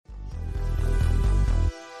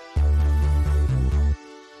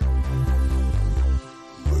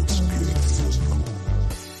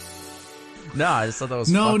No, I just thought that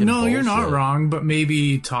was No, fucking bullshit. you're not wrong, but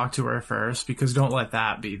maybe talk to her first, because don't let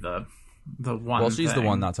that be the one. Well, she's the thing.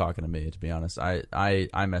 one not talking to me, to be honest. I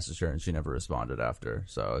messaged her and she never responded after.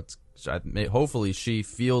 So hopefully she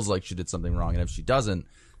feels like she did something wrong, and if she doesn't,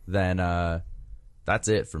 then that's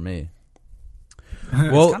it for me.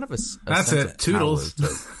 Well, it's kind of a that's sense it. of Toodles.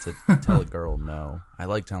 power to tell a girl no. I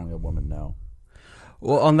like telling a woman no.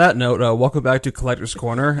 Well, on that note, welcome back to Collector's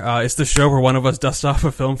Corner. It's the show where one of us dusts off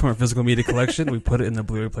a film from our physical media collection. We put it in the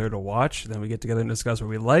Blu-ray player to watch. Then we get together and discuss what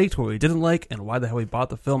we liked, what we didn't like, and why the hell we bought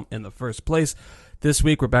the film in the first place. This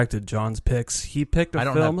week, we're back to John's picks. He picked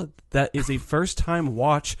a film that is a first-time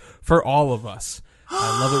watch for all of us.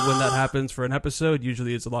 I love it when that happens for an episode.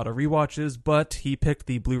 Usually it's a lot of rewatches, but he picked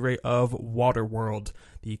the Blu-ray of Waterworld,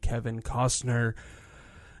 the Kevin Costner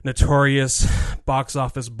notorious box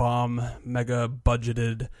office bomb, mega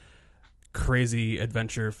budgeted, crazy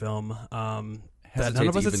adventure film that none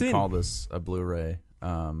of us had seen. Call this a Blu-ray.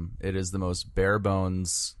 It is the most bare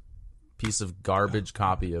bones piece of garbage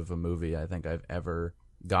copy of a movie I think I've ever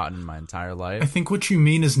gotten in my entire life. I think what you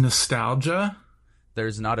mean is nostalgia.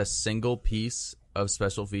 There's not a single piece of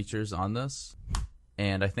special features on this,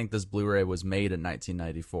 and I think this Blu-ray was made in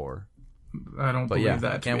 1994. I don't believe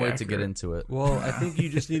that. I can't wait to get into it. Well, I think you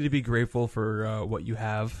just need to be grateful for what you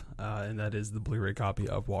have, and that is the Blu-ray copy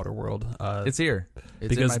of Waterworld. It's here. It's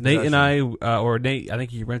because in my Nate and Nate, I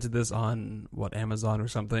think he rented this on Amazon or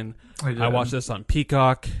something. I watched this on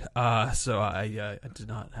Peacock, so I did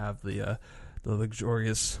not have the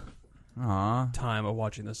luxurious time of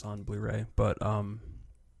watching this on Blu-ray. But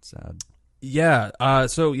sad. Yeah.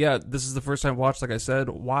 So this is the first time watch. Like I said,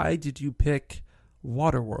 why did you pick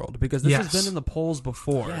Waterworld? Because this has been in the polls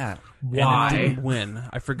before. Yeah. Why? And it didn't win.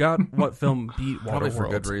 I forgot what film beat Waterworld. Probably for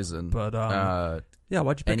good reason. But why'd you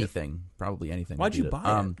pick anything? Probably anything. Why'd you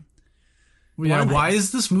buy it? Why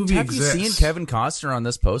is this movie Have exist? you seen Kevin Costner on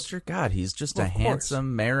this poster? God, he's just a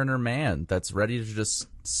handsome mariner man that's ready to just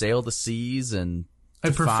sail the seas and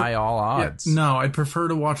defy all odds. No, I'd prefer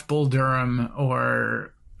to watch Bull Durham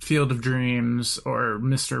or Field of Dreams or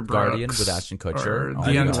Mr. Brooks. Guardian with Ashton Kutcher. Or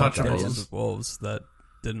The Untouchables. Wolves that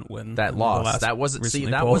didn't win. That lost. That wasn't. See,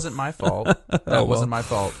 that wasn't my fault. That wasn't my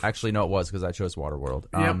fault. Actually, no, it was because I chose Waterworld.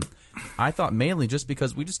 I thought mainly just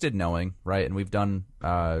because we just did Knowing, right? And we've done.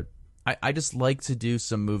 I just like to do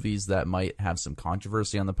some movies that might have some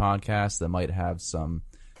controversy on the podcast, that might have some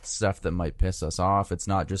stuff that might piss us off. It's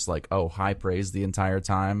not just like, high praise the entire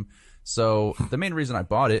time. So the main reason I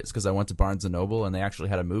bought it is because I went to Barnes & Noble and they actually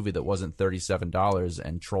had a movie that wasn't $37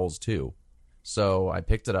 and Trolls 2. So I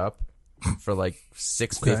picked it up for like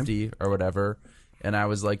 $6.50 or whatever. And I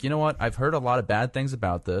was like, you know what? I've heard a lot of bad things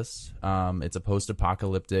about this. It's a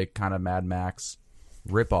post-apocalyptic kind of Mad Max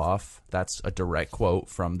ripoff. That's a direct quote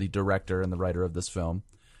from the director and the writer of this film.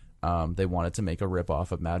 They wanted to make a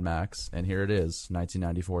ripoff of Mad Max, and here it is,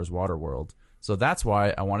 1994's Waterworld. So that's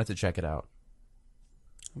why I wanted to check it out.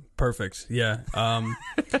 Perfect. Yeah.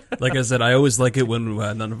 Like I said, I always like it when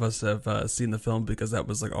none of us have seen the film, because that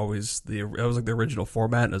was like always the original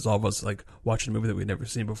format, and as all of us like watching a movie that we'd never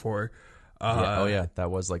seen before. That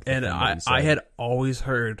was like the and thing I had always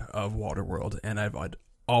heard of Waterworld, and I'd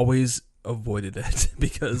always avoided it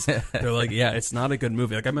because they're like, it's not a good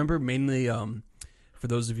movie. Like I remember mainly for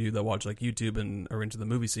those of you that watch like YouTube and are into the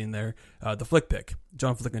movie scene there, the Flick Pick,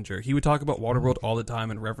 John Flickinger, he would talk about Waterworld all the time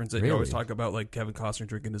and reference it. Really? He always talk about like Kevin Costner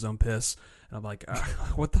drinking his own piss, and I'm like,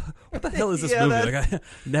 what the hell is this movie? Like I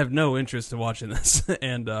have no interest in watching this,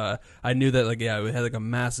 and I knew that like it had like a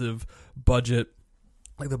massive budget,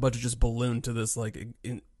 like the budget just ballooned to this like I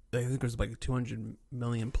think it was like 200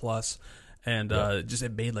 million plus, and just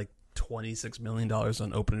it made like $26 million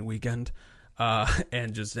on opening weekend.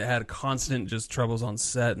 And just it had constant just troubles on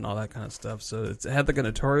set and all that kind of stuff. So it had like a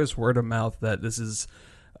notorious word of mouth that this is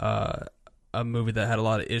a movie that had a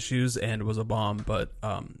lot of issues and was a bomb, but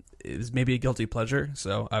it was maybe a guilty pleasure.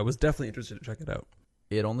 So I was definitely interested to check it out.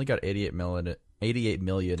 It only got 88 million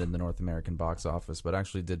in the North American box office, but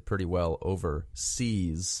actually did pretty well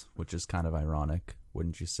overseas, which is kind of ironic,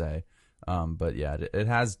 wouldn't you say? But yeah, it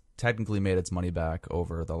has technically made its money back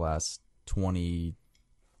over the last 28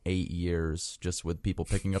 years, just with people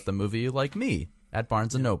picking up the movie like me at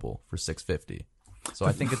Barnes & Noble for $6.50. So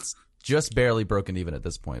I think it's just barely broken even at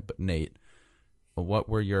this point. But Nate, what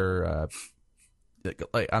were your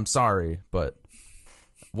I'm sorry, but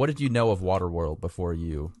what did you know of Waterworld before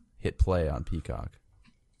you hit play on Peacock?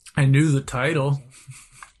 I knew the title.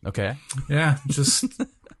 Okay. Yeah, just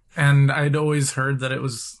and I'd always heard that it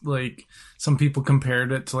was like some people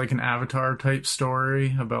compared it to like an Avatar type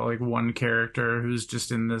story about like one character who's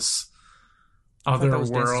just in this other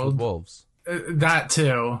Dances with world. Wolves. That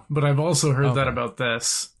too, but I've also heard that about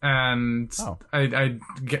this, and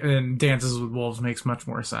and Dances with Wolves makes much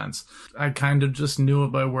more sense. I kind of just knew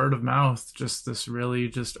it by word of mouth, just this really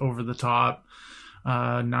just over the top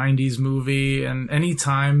 90s movie, and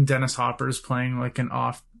anytime Dennis Hopper's playing like an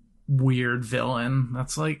off weird villain,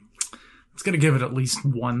 that's like, it's gonna give it at least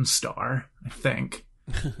 1 star, I think.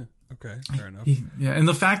 Okay, fair enough. Yeah, and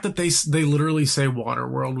the fact that they literally say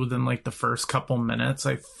Waterworld within like the first couple minutes,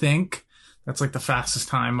 I think that's like the fastest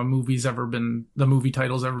time the movie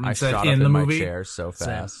title's ever been said in the movie. My chair so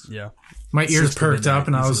fast. Same. Yeah, my ears perked up,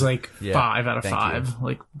 and I was like, 5 out of 5,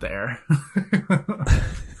 like there.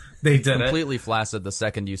 They did completely flaccid the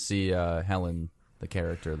second you see Helen, the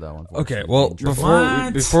character, though. Okay, well,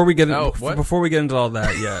 before we get into all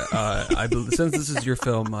that, since this is your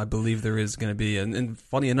film, I believe there is going to be, and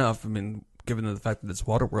funny enough, I mean, given the fact that it's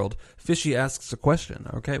Waterworld, Fishy asks a question.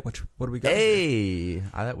 Okay, what do we got? Hey,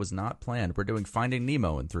 that was not planned. We're doing Finding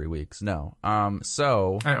Nemo in 3 weeks. No,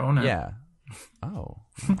 so I own it. Yeah. Oh,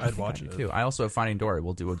 I'd watch it too. I also have Finding Dory.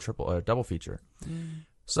 We'll do a double feature.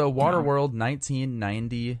 So Waterworld,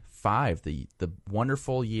 1995, the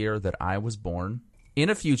wonderful year that I was born. In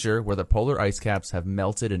a future where the polar ice caps have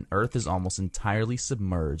melted and Earth is almost entirely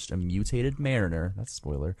submerged, a mutated mariner, that's a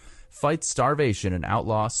spoiler, fights starvation and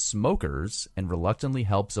outlaws smokers and reluctantly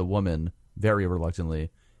helps a woman, very reluctantly,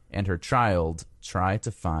 and her child try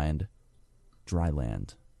to find dry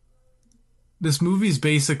land. This movie's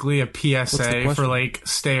basically a PSA for, like,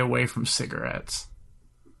 stay away from cigarettes.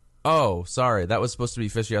 Oh, sorry. That was supposed to be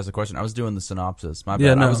Fishy Asks a Question. I was doing the synopsis. My bad.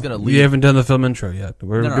 Yeah, no, I was going to lead. You haven't done the film intro yet.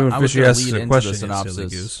 We're doing Fishy Asks a Question. The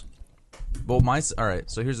synopsis. Well, all right.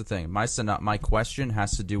 So here's the thing. My question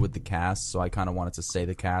has to do with the cast, so I kind of wanted to say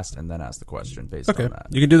the cast and then ask the question based on that.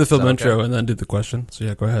 You can do the film intro and then do the question. So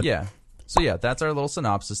yeah, go ahead. Yeah. So yeah, that's our little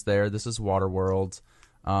synopsis there. This is Waterworld.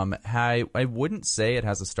 I wouldn't say it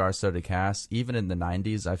has a star-studded cast. Even in the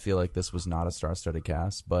 90s, I feel like this was not a star-studded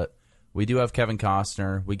cast, but we do have Kevin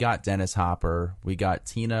Costner. We got Dennis Hopper. We got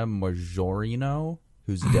Tina Majorino,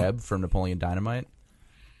 who's Deb from Napoleon Dynamite.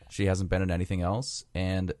 She hasn't been in anything else.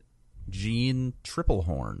 And Jean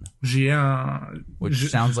Triplehorn, which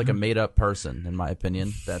sounds like a made-up person, in my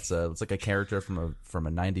opinion. It's like a character from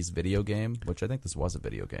a 90s video game, which I think this was a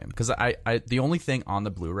video game. Because the only thing on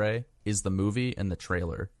the Blu-ray is the movie and the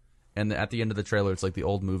trailer. And at the end of the trailer, it's like the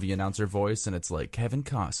old movie announcer voice, and it's like, Kevin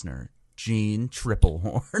Costner, Jean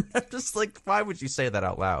Triplehorn. I'm just like, why would you say that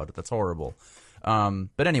out loud? That's horrible.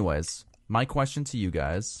 But anyways, my question to you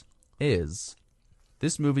guys is,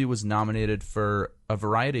 this movie was nominated for a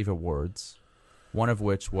variety of awards, one of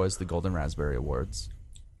which was the Golden Raspberry Awards.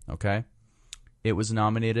 Okay? It was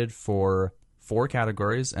nominated for 4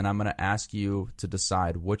 categories, and I'm going to ask you to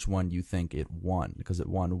decide which one you think it won, because it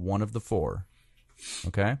won one of the 4.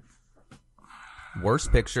 Okay?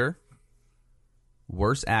 Worst Picture,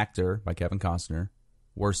 Worst Actor by Kevin Costner,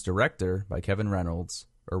 Worst Director by Kevin Reynolds,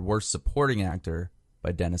 or Worst Supporting Actor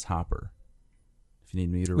by Dennis Hopper. If you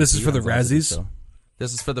need me to repeat, this is for the Razzies? So.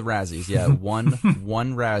 This is for the Razzies, yeah. One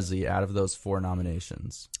Razzie out of those 4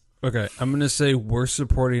 nominations. Okay, I'm going to say Worst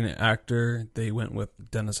Supporting Actor, they went with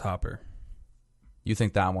Dennis Hopper. You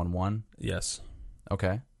think that one won? Yes.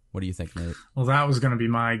 Okay. What do you think, Nate? Well, that was going to be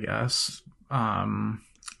my guess.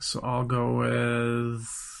 So I'll go with...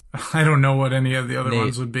 I don't know what any of the other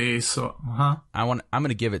ones would be, so... I'm going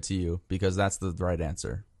to give it to you because that's the right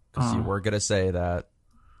answer. Because you were going to say that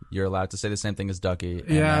you're allowed to say the same thing as Ducky,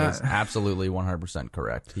 and that is absolutely 100%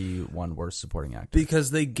 correct. He won Worst Supporting Actor.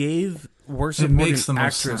 Because they gave Worst Supporting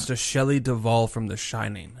Actress to Shelley Duvall from The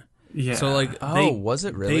Shining. Yeah. So, like, was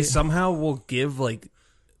it really? They somehow will give, like,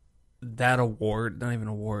 that award, not even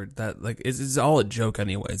award, that, like, it's all a joke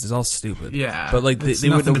anyways. It's all stupid. Yeah. But, like, they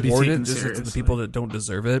would award it to the people that don't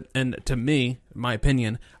deserve it. And to me, my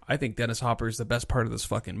opinion, I think Dennis Hopper is the best part of this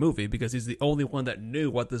fucking movie because he's the only one that knew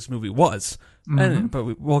what this movie was. Mm-hmm.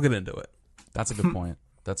 But we'll get into it. That's a good point.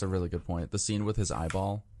 That's a really good point. The scene with his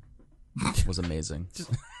eyeball was amazing.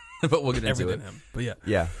 But we'll get into it. But yeah.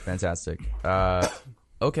 Yeah, fantastic.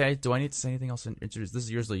 Okay, do I need to say anything else? This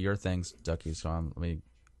is usually your things, Ducky, so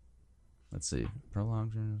let's see.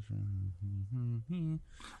 Prologue.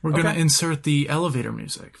 We're going to insert the elevator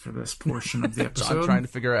music for this portion of the episode. So I'm trying to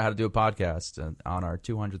figure out how to do a podcast on our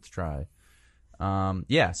 200th try.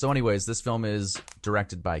 So anyways, this film is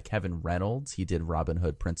directed by Kevin Reynolds. He did Robin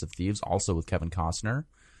Hood, Prince of Thieves, also with Kevin Costner.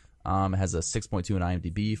 Has a 6.2 on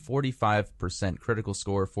IMDb, 45% critical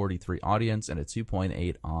score, 43 audience, and a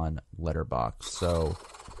 2.8 on Letterboxd. So,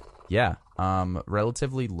 yeah,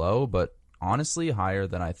 relatively low, but honestly higher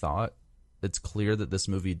than I thought. It's clear that this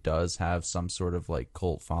movie does have some sort of like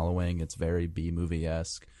cult following. It's very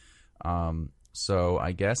B-movie-esque. So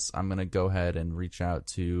I guess I'm going to go ahead and reach out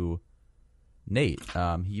to Nate.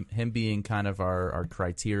 Him being kind of our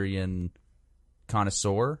Criterion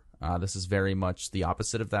connoisseur. This is very much the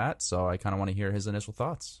opposite of that. So I kind of want to hear his initial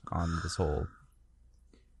thoughts on this whole.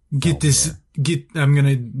 I'm going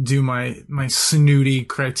to do my snooty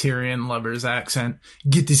Criterion lover's accent.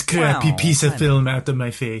 Get this crappy piece of film out of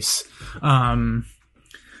my face.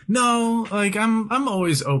 No, like I'm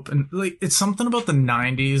always open. Like it's something about the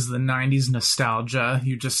 90s nostalgia.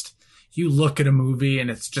 You look at a movie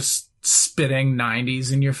and it's just spitting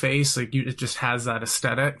 90s in your face. Like it just has that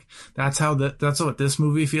aesthetic. That's what this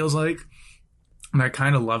movie feels like. And I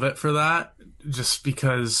kind of love it for that, just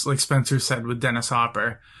because, like Spencer said with Dennis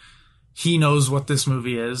Hopper, he knows what this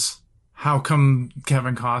movie is. How come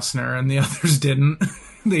Kevin Costner and the others didn't?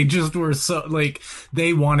 They just were so, like,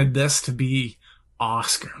 they wanted this to be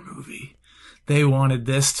Oscar movie. They wanted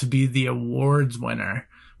this to be the awards winner.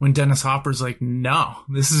 When Dennis Hopper's like, no,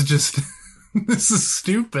 this is just, this is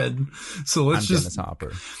stupid. So let's Dennis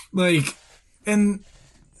Hopper. Like, and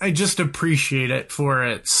I just appreciate it for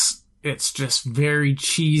it's just very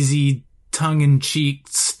cheesy, tongue-in-cheek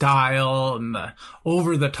style and the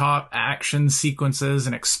over-the-top action sequences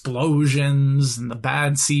and explosions and the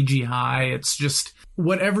bad CGI. It's just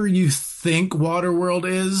whatever you think Waterworld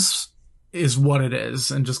is what it is,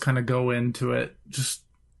 and just kind of go into it.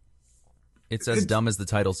 It's as dumb as the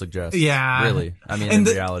title suggests. Yeah. Really. I mean, in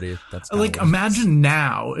reality, that's like, imagine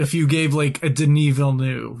now if you gave like a Denis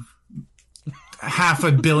Villeneuve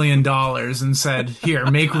 $500 million and said, here,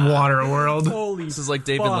 make Waterworld. Holy This is like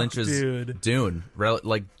David Lynch's Dune.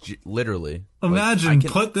 Like, literally. Imagine,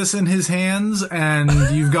 put this in his hands and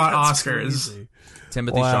you've got Oscars. Crazy.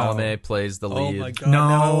 Timothy Chalamet plays the lead. Oh my god! No.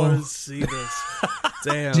 Now I want to see this.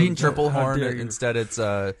 Damn. Jean Triplehorn. Instead, it's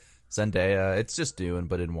Zendaya. It's just Dune,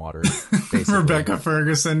 but in water. Basically. Rebecca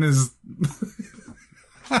Ferguson is.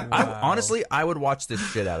 Honestly, I would watch this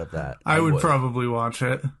shit out of that. I would probably watch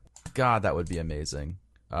it. God, that would be amazing.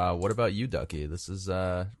 What about you, Ducky? This is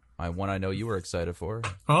one I know you were excited for.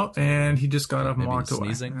 Oh, and he just got up and Maybe walked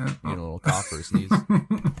sneezing? away. You know, a little cough or a sneeze.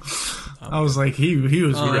 I was like, he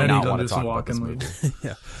was ready not to want do to some talk about this walking lead. movie.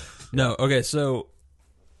 Yeah. No. Okay. So,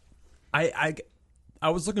 I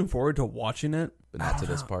was looking forward to watching it, But not to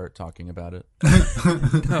this part, talking about it.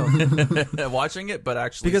 No. Watching it, but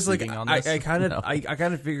actually because like speaking on this. I kind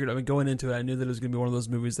of figured. I mean, going into it, I knew that it was going to be one of those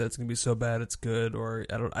movies that's going to be so bad it's good, or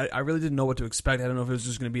I really didn't know what to expect. I don't know if it was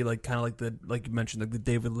just going to be like kind of like you mentioned, like the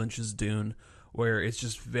David Lynch's Dune, where it's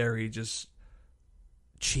just very just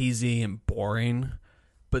cheesy and boring.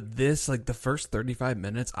 But this, like the first 35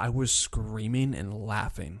 minutes, I was screaming and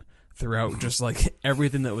laughing throughout just like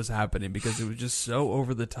everything that was happening, because it was just so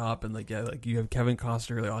over the top. And like, yeah, like you have Kevin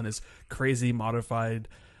Costner like, on his crazy modified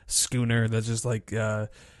schooner that's just like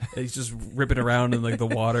he's just ripping around in like the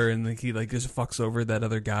water, and like he like just fucks over that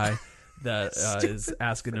other guy that is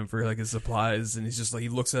asking him for like his supplies, and he's just like, he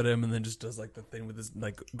looks at him and then just does like the thing with his,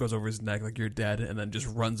 like goes over his neck like you're dead, and then just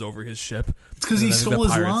runs over his ship. It's because he stole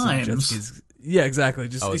his limes. Yeah, exactly.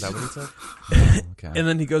 Just is that what he said? Oh, okay. And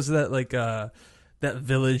then he goes to that like that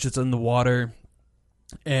village that's in the water,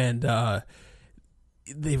 and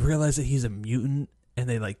they realize that he's a mutant, and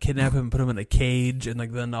they like kidnap him and put him in a cage, and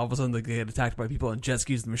like then all of a sudden like, they get attacked by people on jet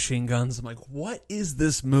skis and machine guns. I'm like, what is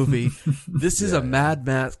this movie? This is a Mad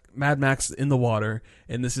Max in the water,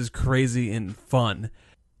 and this is crazy and fun.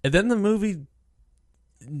 And then the movie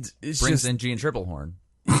brings in Jean Triplehorn.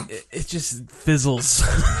 It just fizzles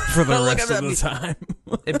for the rest of the time.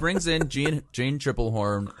 It brings in Jean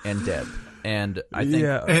Triplehorn and Deb, and I think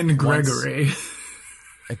and Gregory.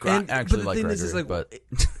 Actually, like Gregory, but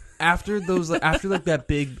after that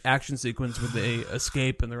big action sequence where they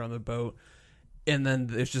escape and they're on the boat, and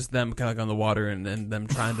then it's just them kind of like on the water, and then them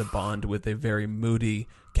trying to bond with a very moody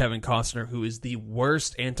Kevin Costner, who is the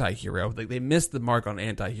worst anti-hero. Like, they missed the mark on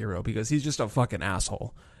anti-hero because he's just a fucking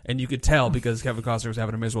asshole. And you could tell because Kevin Costner was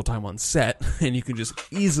having a miserable time on set, and you can just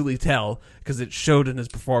easily tell because it showed in his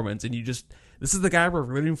performance. And this is the guy we're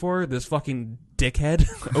rooting for, this fucking dickhead.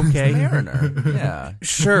 Okay, Mariner, yeah,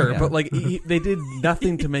 sure, yeah. But like they did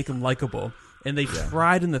nothing to make him likable. And they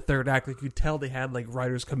tried in the third act, like you could tell they had like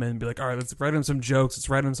writers come in and be like, all right, let's write him some jokes, let's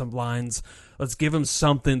write him some lines, let's give him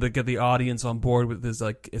something to get the audience on board with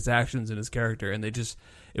his actions and his character. And it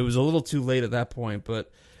was a little too late at that point.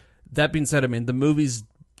 But that being said, I mean, the movie's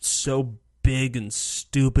so big and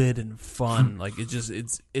stupid and fun. Like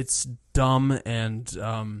it's dumb,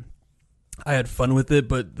 and I had fun with it,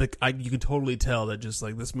 but you could totally tell that just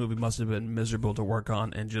like this movie must have been miserable to work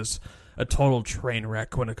on, and just a total train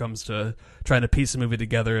wreck when it comes to trying to piece a movie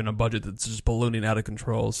together in a budget that's just ballooning out of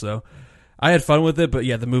control. So I had fun with it, but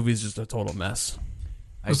yeah, the movie's just a total mess.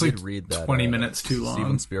 I did read that 20 minutes too long.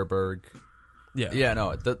 Steven Spielberg. Yeah,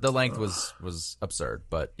 no, the length was absurd,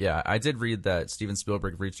 but yeah, I did read that Steven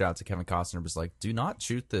Spielberg reached out to Kevin Costner and was like, "Do not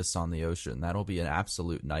shoot this on the ocean. That'll be an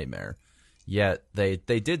absolute nightmare." Yet they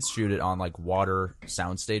did shoot it on like water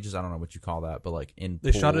sound stages. I don't know what you call that, but like in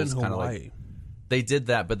they pools, shot it in Hawaii. Like, they did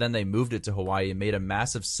that, but then they moved it to Hawaii and made a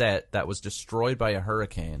massive set that was destroyed by a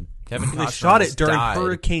hurricane. Kevin Costner they shot it during died.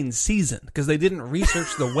 hurricane season because they didn't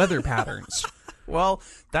research the weather patterns. Well,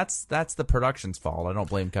 that's the production's fault. I don't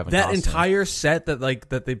blame Kevin Costner. That entire set that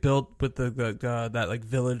they built with the that like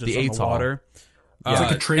village that's on the water. It's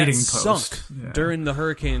like a trading post. Sunk during the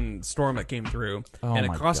hurricane storm that came through, and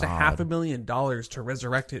it cost $500,000 to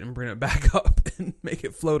resurrect it and bring it back up and make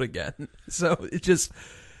it float again. So it just,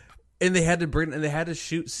 and they had to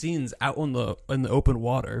shoot scenes out in the open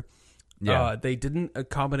water. Yeah, they didn't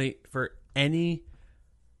accommodate for any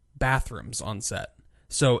bathrooms on set.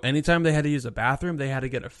 So anytime they had to use a bathroom, they had to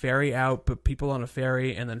get a ferry out, put people on a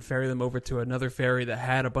ferry, and then ferry them over to another ferry that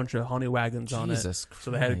had a bunch of honey wagons on it. Christ,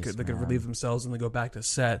 so they could relieve themselves and then go back to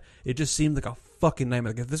set. It just seemed like a fucking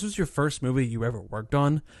nightmare. Like, if this was your first movie you ever worked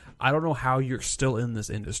on, I don't know how you're still in this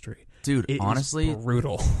industry. Dude, honestly,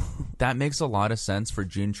 brutal. That makes a lot of sense for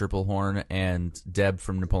June Triplehorn and Deb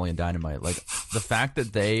from Napoleon Dynamite. Like, the fact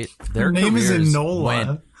that their name is careers Enola.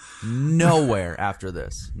 went nowhere after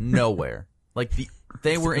this. Nowhere. Like,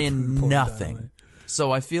 they were in nothing.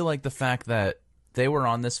 So I feel like the fact that they were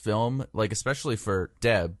on this film, like, especially for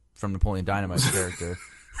Deb from Napoleon Dynamite's character,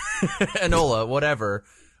 Enola, whatever,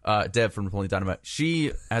 Deb from Napoleon Dynamite,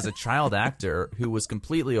 she, as a child actor who was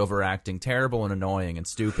completely overacting, terrible and annoying and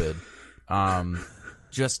stupid,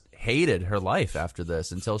 just hated her life after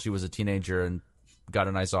this until she was a teenager and got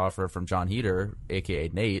a nice offer from John Heder, a.k.a.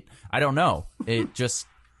 Nate. I don't know. It just...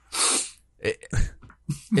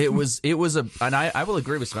 It was and I will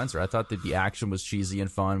agree with Spencer. I thought that the action was cheesy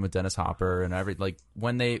and fun with Dennis Hopper and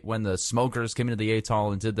when the smokers came into the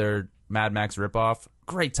atoll and did their Mad Max ripoff,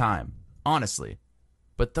 great time, honestly.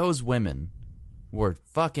 But those women were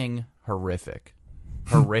fucking horrific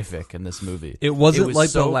in this movie. It wasn't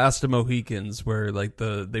like The Last of Mohicans where like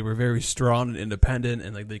they were very strong and independent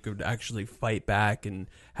and like they could actually fight back and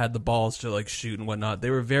had the balls to like shoot and whatnot. They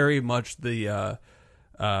were very much the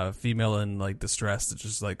female in like distress that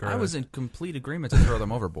just like I was in complete agreement to throw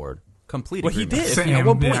them overboard. Complete agreement. He did. Same, At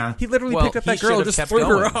one point, he literally picked up that girl and just threw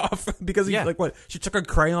her off because he she took a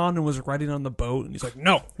crayon and was riding on the boat and he's like,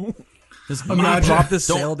 no. Imagine dropped the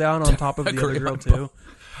sail down on top of the other girl too.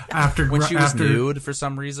 When she was nude for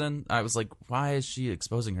some reason, I was like, why is she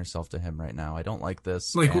exposing herself to him right now? I don't like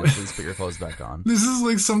this. Like, please put your clothes back on. This is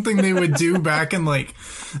like something they would do back in like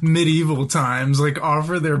medieval times, like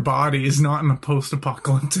offer their bodies, not in a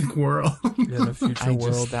post-apocalyptic world. Yeah, the future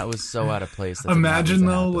world. That was so out of place. Imagine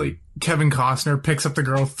though, like Kevin Costner picks up the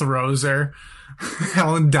girl, throws her,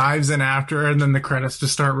 Helen dives in after her, and then the credits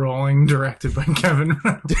just start rolling, directed by Kevin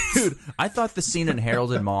Reynolds. Dude, I thought the scene in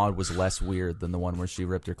Harold and Maude was less weird than the one where she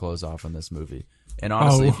ripped her clothes off in this movie. And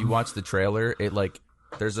honestly, if you watch the trailer, it like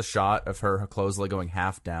there's a shot of her clothes like going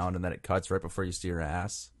half down, and then it cuts right before you see her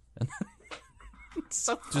ass. It's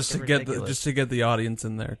so just to get the audience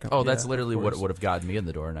in there. That's literally what would have gotten me in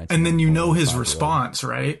the door. And then his response,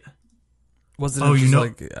 right? Was it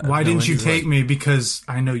why didn't you take me? Because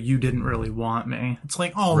I know you didn't really want me. It's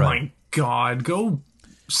like, my God, go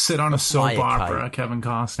sit on a soap opera, Kevin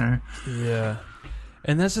Costner. Yeah.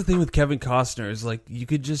 And that's the thing with Kevin Costner is like, you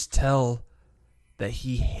could just tell that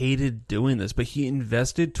he hated doing this, but he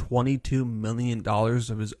invested $22 million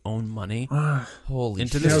of his own money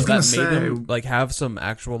into this. That made him like have some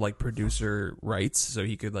actual like producer rights so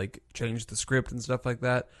he could like change the script and stuff like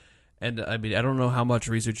that. And I mean, I don't know how much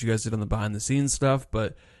research you guys did on the behind the scenes stuff,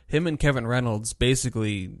 but him and Kevin Reynolds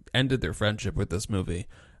basically ended their friendship with this movie.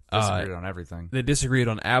 Disagreed on everything. They disagreed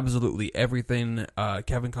on absolutely everything.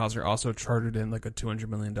 Kevin Costner also chartered in like a $200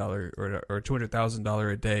 million or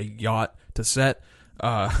 $200,000 a day yacht to set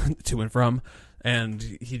to and from,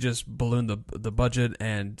 and he just ballooned the budget,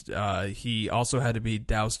 and he also had to be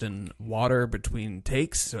doused in water between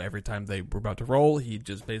takes. So every time they were about to roll, he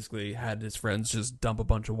just basically had his friends just dump a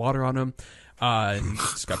bunch of water on him. And he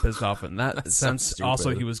just got pissed off in that sense. So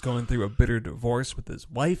also, he was going through a bitter divorce with his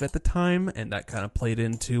wife at the time, and that kind of played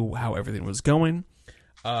into how everything was going.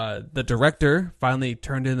 The director finally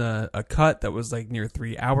turned in a cut that was like near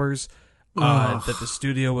 3 hours. That the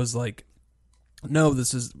studio was like, Kevin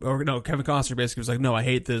Costner basically was like, no, I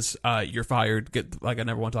hate this. You're fired. I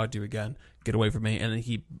never want to talk to you again. Get away from me. And then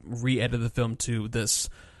he re-edited the film to this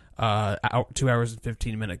 2 hours and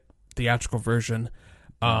 15-minute theatrical version.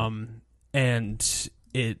 And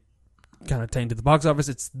it kind of tanked at the box office.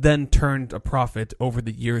 It's then turned a profit over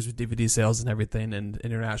the years with DVD sales and everything, and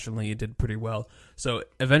internationally it did pretty well. So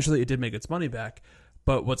eventually it did make its money back.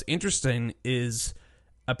 But what's interesting is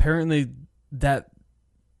apparently that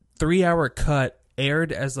 3-hour cut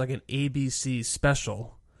aired as like an ABC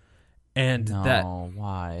special. And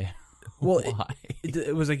why? Well, why?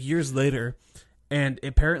 It was like years later. And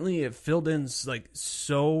apparently it filled in like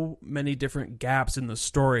so many different gaps in the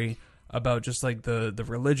story about just like the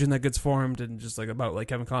religion that gets formed, and just like about like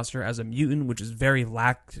Kevin Costner as a mutant, which is very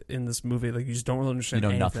lacked in this movie. Like you just don't really understand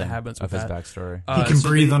anything nothing that happens with of his that. backstory. He can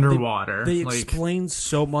breathe underwater. They explain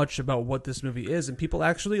so much about what this movie is, and people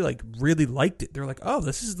actually like really liked it. They're like, oh,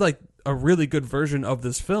 this is like a really good version of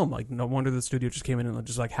this film. Like no wonder the studio just came in and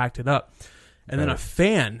just like hacked it up. And then a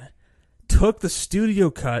fan took the studio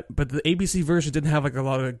cut, but the ABC version didn't have like a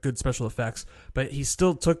lot of good special effects, but he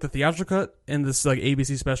still took the theatrical cut and this like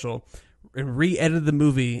ABC special and re-edited the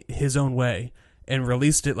movie his own way and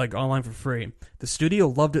released it like online for free. The studio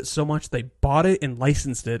loved it so much they bought it and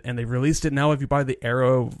licensed it, and they released it. Now if you buy the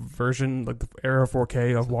Arrow version, like the Arrow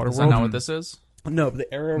 4K of Waterworld. Is that not what this is? No, but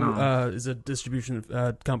the Arrow is a distribution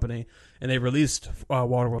company, and they released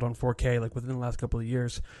Waterworld on 4K like within the last couple of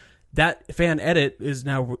years. That fan edit is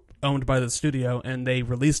now owned by the studio, and they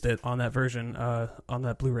released it on that version, on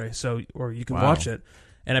that Blu-ray, or you can watch it.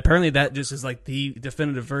 And apparently that just is like the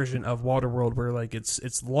definitive version of Waterworld, where like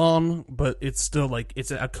it's long, but it's still like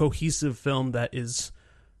it's a cohesive film that is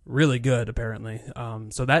really good, apparently.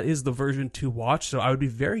 So that is the version to watch. So I would be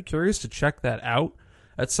very curious to check that out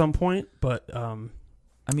at some point. But I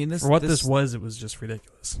mean, this was, it was just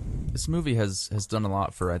ridiculous. This movie has done a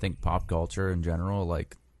lot for, I think, pop culture in general.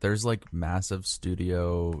 Like there's like massive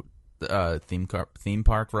studio theme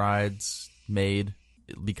park rides made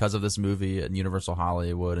because of this movie at Universal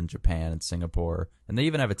Hollywood and Japan and Singapore. And they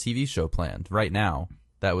even have a TV show planned right now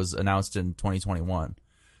that was announced in 2021.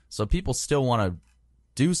 So people still want to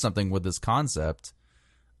do something with this concept.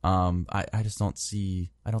 I just don't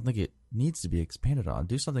think it needs to be expanded on.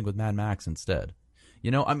 Do something with Mad Max instead.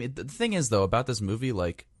 You know, I mean, the thing is, though, about this movie,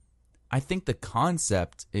 like, I think the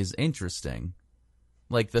concept is interesting.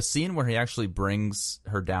 Like, the scene where he actually brings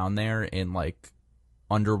her down there in, like,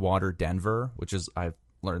 underwater Denver, which is, I've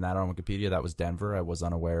learned that on Wikipedia, that was Denver. I was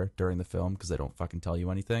unaware during the film because they don't fucking tell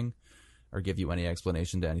you anything or give you any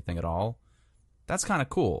explanation to anything at all. That's kind of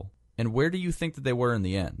cool. And where do you think that they were in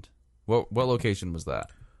the end? What location was that?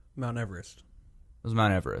 Mount Everest. It was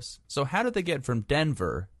Mount Everest. So how did they get from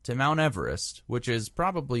Denver to Mount Everest, which is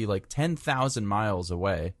probably like 10,000 miles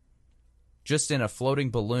away, just in a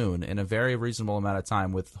floating balloon in a very reasonable amount of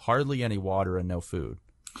time with hardly any water and no food?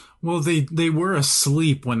 Well, they were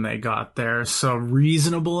asleep when they got there, so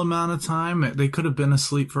reasonable amount of time. They could have been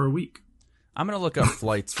asleep for a week. I'm going to look up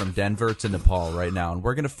flights from Denver to Nepal right now, and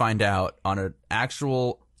we're going to find out on an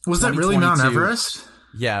actual... Was that really Mount Everest?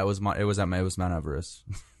 Yeah, it was Mount Everest.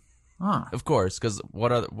 Huh. Of course, because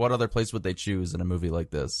what other place would they choose in a movie like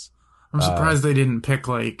this? I'm surprised they didn't pick,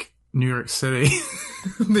 like, New York City.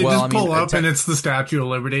 They pull up and it's the Statue of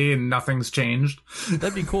Liberty and nothing's changed.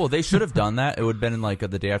 That'd be cool. They should have done that. It would have been in like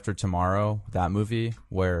The Day After Tomorrow, that movie,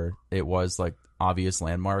 where it was like obvious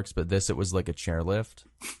landmarks, but it was like a chairlift.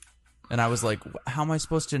 And I was like, how am I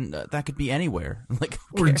supposed to, that could be anywhere. Like,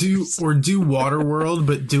 or do Waterworld,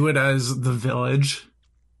 but do it as The Village.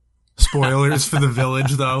 Spoilers for The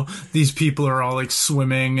Village, though. These people are all like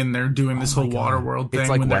swimming and they're doing this whole Waterworld thing,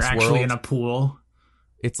 like, when they're actually in a pool.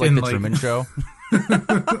 It's like the Truman Show.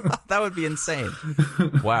 That would be insane.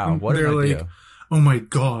 Wow, what an idea. Like, oh my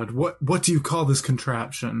god, what do you call this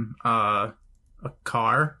contraption? A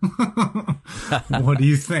car? What do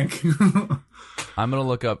you think? I'm going to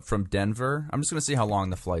look up from Denver. I'm just going to see how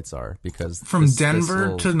long the flights are, because... From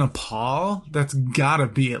Denver to Nepal? That's got to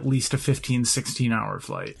be at least a 15, 16-hour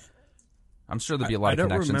flight. I'm sure there'll be a lot of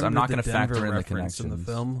connections. I'm not going to factor in the connections in the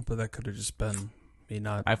film, but that could have just been...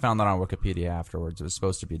 I found that on Wikipedia afterwards. It was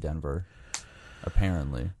supposed to be Denver,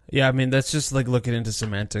 apparently. Yeah, I mean, that's just like looking into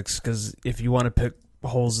semantics, because if you want to pick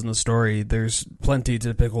holes in the story, there's plenty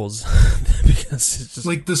to pick holes. Because it's just,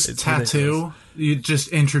 like this tattoo, ridiculous. You just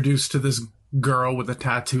introduced to this girl with a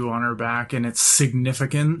tattoo on her back and its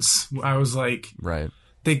significance. I was like, right.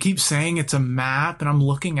 They keep saying it's a map, and I'm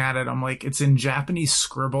looking at it. I'm like, it's in Japanese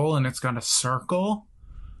scribble, and it's got a circle.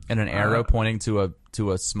 And an arrow pointing to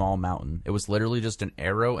a small mountain. It was literally just an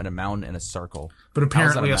arrow and a mountain and a circle. But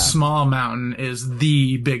apparently a small mountain is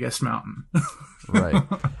the biggest mountain. Right.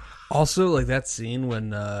 Also, like that scene when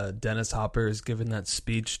Dennis Hopper is giving that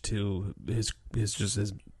speech to his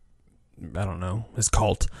I don't know, his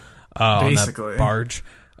cult basically on that barge.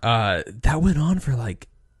 That went on for like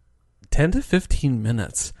 10 to 15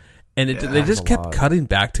 minutes. And they just kept cutting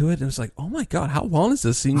back to it. And it was like, oh my God, how long is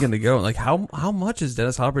this scene going to go? And like, how much is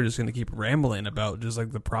Dennis Hopper just going to keep rambling about just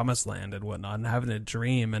like the promised land and whatnot and having a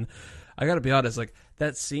dream? And I got to be honest, like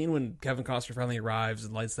that scene when Kevin Costner finally arrives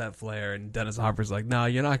and lights that flare and Dennis Hopper's like, no,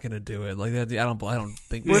 you're not going to do it. Like, I don't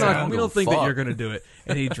think, we don't think that you're going to do it.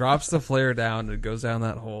 And he drops the flare down and it goes down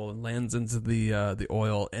that hole and lands into the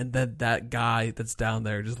oil. And then that guy that's down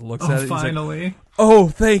there just looks at it. Finally. Like, oh,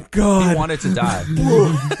 thank God. He wanted to die.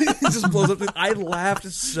 He just blows up. I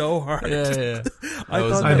laughed so hard. Yeah. I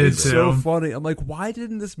thought that was so funny. I'm like, why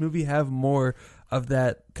didn't this movie have more of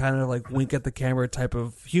that kind of like wink at the camera type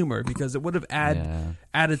of humor? Because it would have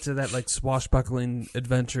added to that like swashbuckling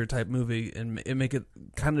adventure type movie and make it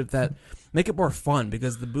kind of that, make it more fun,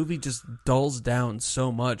 because the movie just dulls down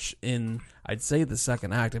so much in, I'd say, the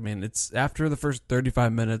second act. I mean, it's after the first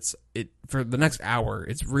 35 minutes, for the next hour,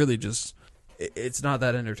 it's really just, it's not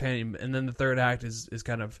that entertaining. And then the third act is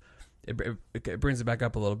kind of, it brings it back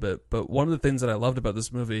up a little bit. But one of the things that I loved about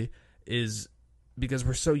this movie is, because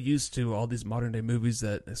we're so used to all these modern day movies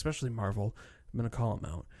that, especially Marvel, I'm going to call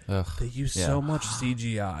them out. They use so much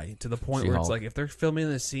CGI to the point where it's like, if they're filming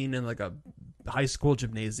a scene in like a high school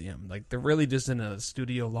gymnasium, like they're really just in a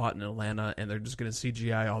studio lot in Atlanta and they're just going to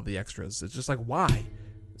CGI all the extras. It's just like, why?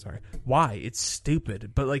 Why? It's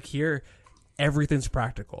stupid. But like here, everything's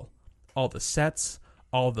practical. All the sets,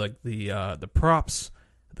 all the props,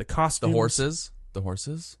 the costumes. The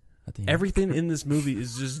horses. At the end. Everything in this movie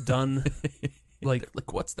is just done like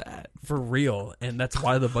what's that? For real. And that's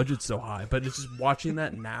why the budget's so high. But it's just watching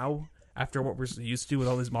that now, after what we're used to with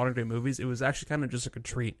all these modern day movies, it was actually kind of just like a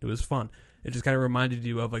treat. It was fun. It just kind of reminded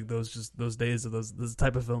you of like those days of this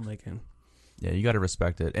type of filmmaking. Yeah, you got to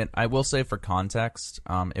respect it. And I will say, for context,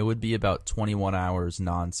 it would be about 21 hours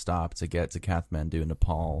nonstop to get to Kathmandu,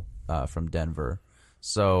 Nepal, from Denver.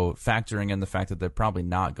 So factoring in the fact that they're probably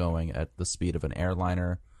not going at the speed of an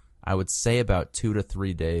airliner, I would say about 2 to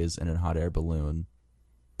 3 days in a hot air balloon.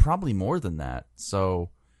 Probably more than that.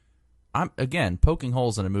 So I'm, again, poking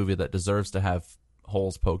holes in a movie that deserves to have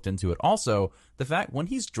holes poked into it. Also, the fact when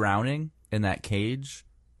he's drowning in that cage,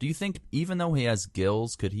 do you think, even though he has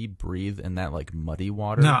gills, could he breathe in that like muddy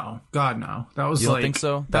water? No, God, no. That was, you don't think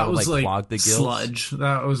so? That was would, like clog the gills? Sludge.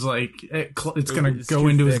 That was like it's gonna go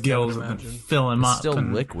into his gills and fill him up. It's still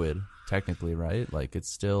liquid, technically, right? Like it's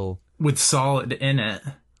still with solid in it.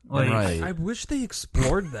 Like, right. I wish they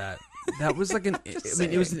explored that. That was like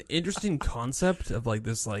it was an interesting concept of like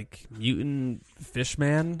this like mutant fish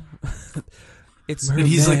man.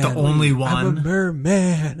 He's like the only one. I'm a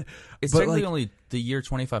merman. It's technically only the year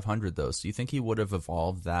 2500 though. So you think he would have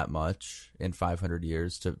evolved that much in 500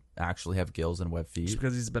 years to actually have gills and web feet? Just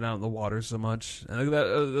because he's been out in the water so much. And that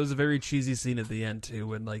was a very cheesy scene at the end too,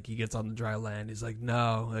 when like he gets on the dry land. He's like,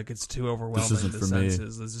 no, like it's too overwhelming. This isn't the for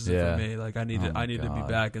senses. me. This isn't for me. Like I need to be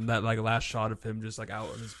back. And that like last shot of him just like out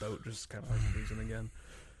on his boat, just kind of like losing again.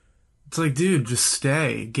 It's like, dude, just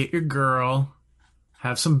stay. Get your girl.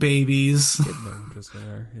 Have some babies.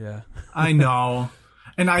 Yeah. I know.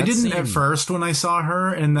 And I didn't at first when I saw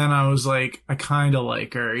her, and then I was like, I kind of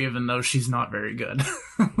like her, even though she's not very good.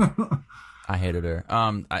 I hated her.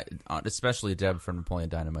 Especially Deb from Napoleon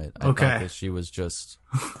Dynamite. I thought that she was just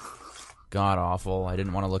god awful. I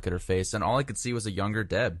didn't want to look at her face, and all I could see was a younger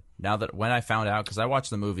Deb. Now that when I found out, because I watched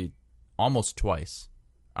the movie almost twice.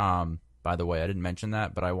 By the way, I didn't mention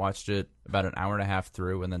that, but I watched it about an hour and a half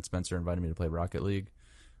through, and then Spencer invited me to play Rocket League.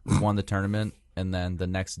 We won the tournament, and then the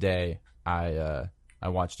next day, I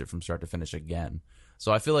watched it from start to finish again.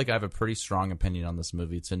 So I feel like I have a pretty strong opinion on this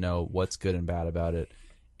movie to know what's good and bad about it.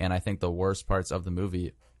 And I think the worst parts of the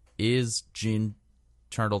movie is Jean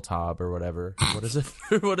Turtletop or whatever. What is it?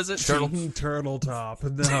 What is it? Turtletop.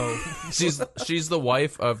 No, she's the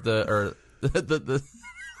wife of the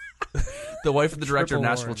wife of the director of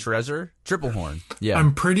National Treasure, Triplehorn. Yeah,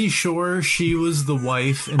 I'm pretty sure she was the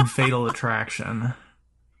wife in Fatal Attraction.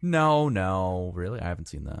 No, really, I haven't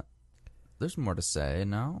seen that. There's more to say.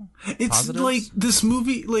 No, it's positives? Like this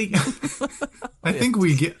movie. Like, I think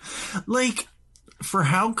we get like for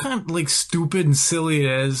how kind of like stupid and silly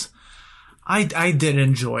it is. I did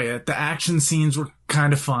enjoy it. The action scenes were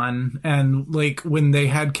kind of fun, and like when they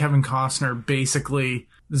had Kevin Costner basically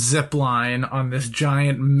zipline on this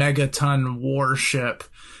giant megaton warship.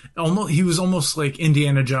 He was almost like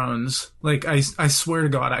Indiana Jones. Like I swear to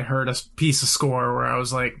God, I heard a piece of score where I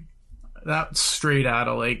was like, that's straight out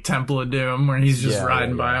of like Temple of Doom, where he's just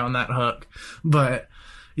riding by on that hook. But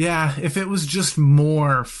yeah, if it was just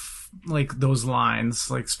more like those lines,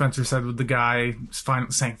 like Spencer said with the guy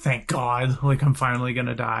saying, "Thank God, like I'm finally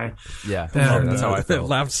gonna die." Yeah, that's how I felt.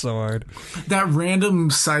 Laughed so hard. That random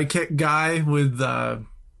sidekick guy with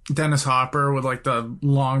Dennis Hopper with like the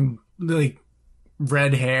long like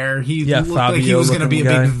red hair. He looked Fabio like he was going to be a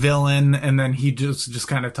guy. big villain, and then he just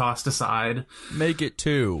kind of tossed aside. Make it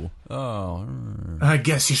 2. Oh, I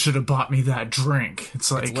guess you should have bought me that drink.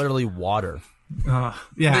 It's like it's literally water.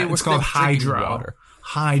 It's called hydro. Water.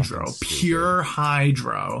 Hydro, pure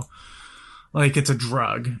hydro. Like it's a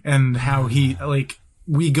drug. And how he like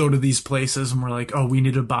we go to these places and we're like, oh, we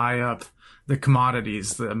need to buy up the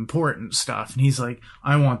commodities, the important stuff. And he's like,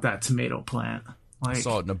 I want that tomato plant. Like, I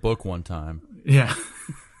saw it in a book one time. Yeah.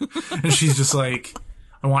 And she's just like,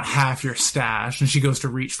 I want half your stash. And she goes to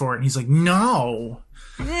reach for it. And he's like, no,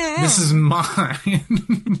 this is mine.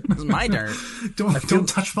 This is my dirt. Don't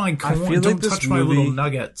touch my corn. Don't touch my little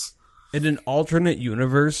nuggets. In an alternate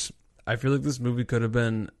universe, I feel like this movie could have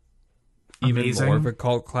been even more of a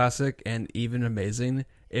cult classic and even amazing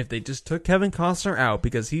if they just took Kevin Costner out,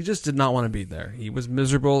 because he just did not want to be there. He was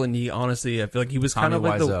miserable, and he honestly, I feel like he was kind of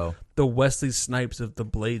like the Wesley Snipes of the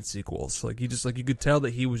Blade sequels. Like he just like you could tell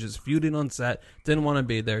that he was just feuding on set, didn't want to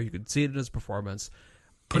be there. You could see it in his performance.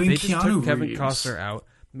 Putting if they just took Kevin Reeves. Costner out,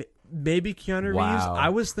 maybe Keanu Wow. Reeves. I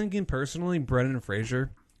was thinking personally Brendan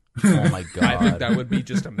Fraser. Oh my god! I think that would be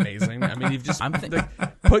just amazing. I mean, you've just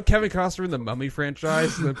put Kevin Costner in the Mummy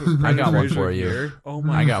franchise. And then put Brendan I got one Fraser for you. here. Oh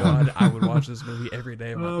my god! I would watch this movie every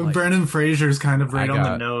day of my life. Brendan Fraser's kind of right on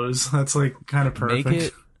the nose. That's like kind of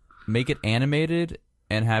perfect. Make it animated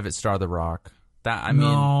and have it star The Rock. That I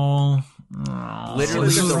mean, literally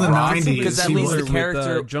this was the Rock, 90s. because at least the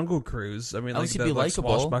character with, Jungle Cruise. I mean, like least he'd that be like,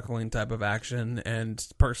 likable. swashbuckling type of action. And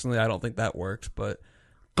personally, I don't think that worked. But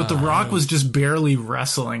The Rock was just barely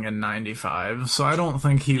wrestling in '95, so I don't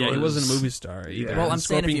think he was. He wasn't a movie star either. Yeah. Well, I'm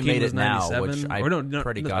saying if you made it now, 97, which I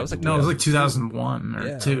pretty that was godly No, it was like 2001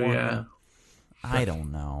 or 2. Yeah. I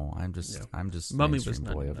don't know. I'm just Mummy mainstream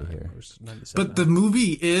was boy over here. But the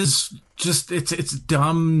movie is just it's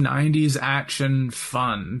dumb 90s action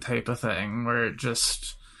fun type of thing where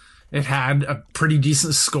it had a pretty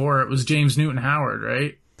decent score. It was James Newton Howard,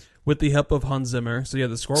 right? With the help of Hans Zimmer. So yeah,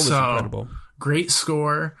 the score was incredible. Great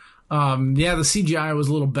score. The CGI was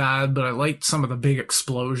a little bad, but I liked some of the big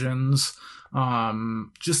explosions.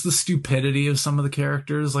 Just the stupidity of some of the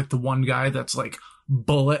characters, like the one guy that's like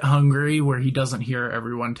bullet hungry, where he doesn't hear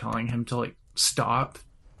everyone telling him to like stop,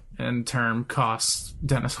 in turn costs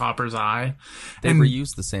Dennis Hopper's eye. They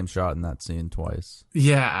reused the same shot in that scene twice.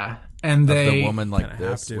 Yeah, and the woman like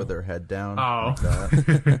this with her head down. Oh, like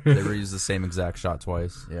that. They reused the same exact shot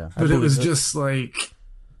twice. Yeah, but it was just like,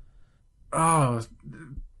 I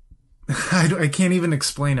can't even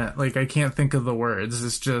explain it. Like, I can't think of the words.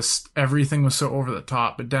 It's just everything was so over the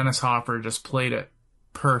top, but Dennis Hopper just played it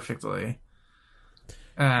perfectly.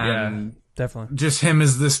 And definitely. Just him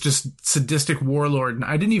as this just sadistic warlord. And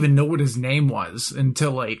I didn't even know what his name was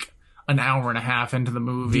until like an hour and a half into the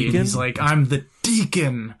movie. And he's like, I'm the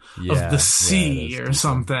deacon of the sea or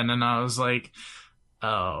something. And I was like,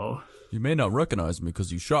 oh. You may not recognize me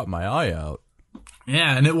because you shot my eye out.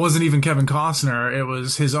 Yeah, and it wasn't even Kevin Costner. It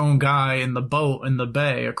was his own guy in the boat in the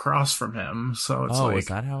bay across from him. So it's like... is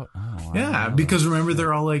that how... Oh, yeah, because remember,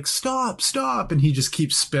 they're all like, stop, stop, and he just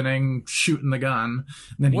keeps spinning, shooting the gun.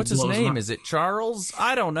 And then what's his name? Is it Charles?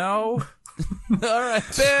 I don't know. All right,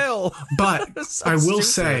 Bill. But I will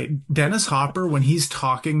say, Dennis Hopper, when he's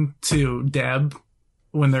talking to Deb,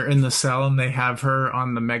 when they're in the cell and they have her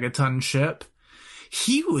on the megaton ship,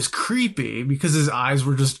 he was creepy because his eyes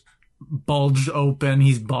were just bulged open.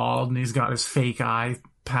 He's bald and he's got his fake eye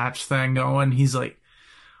patch thing going. He's like,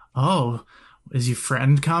 oh, is your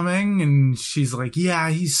friend coming? And she's like, yeah,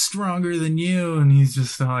 he's stronger than you. And he's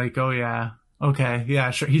just like, oh yeah, okay, yeah,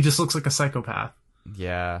 sure. He just looks like a psychopath.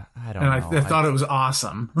 Yeah, I don't know. I thought it was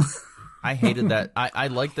awesome. I hated that. I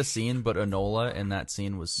liked the scene, but Enola in that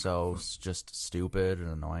scene was so just stupid and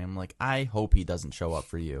annoying. I'm like, I hope he doesn't show up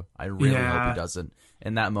for you. I really hope he doesn't.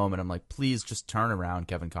 In that moment, I'm like, please just turn around,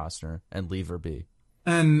 Kevin Costner, and leave her be.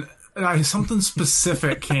 And something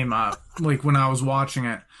specific came up, like when I was watching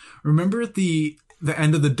it. Remember at the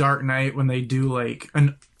end of The Dark Knight when they do like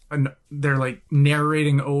they're like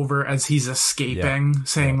narrating over as he's escaping,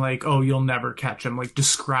 saying like, oh, you'll never catch him, like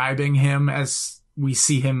describing him as we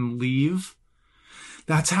see him leave.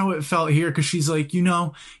 That's how it felt here, because she's like,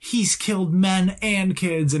 he's killed men and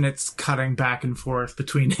kids, and it's cutting back and forth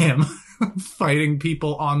between him fighting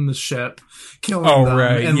people on the ship, killing them,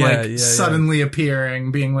 and suddenly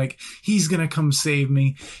appearing, being like, he's gonna come save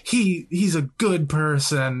me. He's a good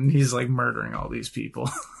person. He's like murdering all these people.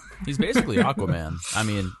 He's basically Aquaman. I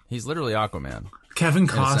mean, he's literally Aquaman. Kevin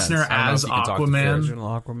Costner as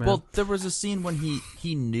Aquaman. Well, there was a scene when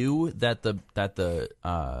he knew that the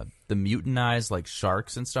mutinized like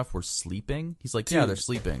sharks and stuff were sleeping. He's like, yeah, they're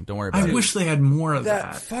sleeping. Don't worry about it. I wish they had more of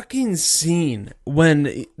that. Fucking scene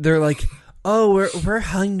when they're like, oh, we're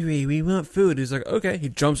hungry. We want food. He's like, okay. He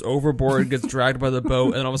jumps overboard, gets dragged by the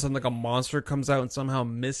boat, and all of a sudden, like, a monster comes out and somehow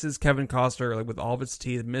misses Kevin Costner, like, with all of its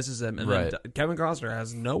teeth, misses him. And then Kevin Costner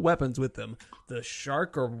has no weapons with him. The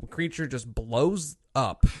shark or creature just blows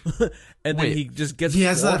up. And then he just gets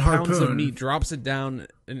 4 pounds of meat, drops it down,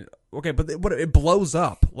 and okay, but it blows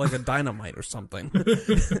up like a dynamite or something.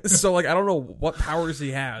 So, like, I don't know what powers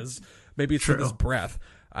he has. Maybe it's with his breath.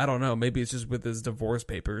 I don't know. Maybe it's just with his divorce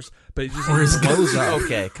papers, but it just blows up.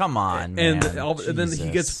 Okay, come on, man. And then he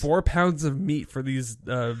gets 4 pounds of meat for these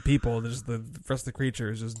people. And just the rest of the creature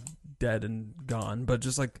is just dead and gone. But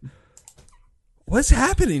just like, what's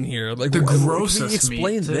happening here? Like, the grossest can you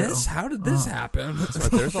explain meat, this? How did this happen?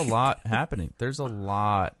 There's a lot happening.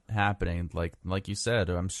 Like you said,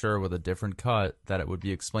 I'm sure with a different cut that it would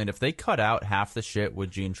be explained. If they cut out half the shit with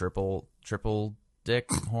Gene Triple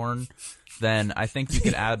Dick Horn, then I think you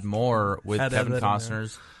could add more with Kevin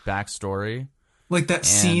Costner's backstory. Like that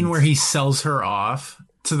scene where he sells her off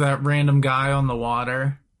to that random guy on the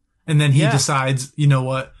water, and then he decides, you know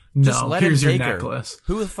what? No, here's your necklace.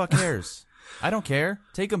 Who the fuck cares? I don't care.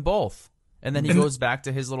 Take them both. And then he goes back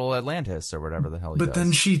to his little Atlantis or whatever the hell he does.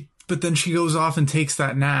 But then she goes off and takes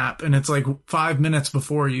that nap, and it's like 5 minutes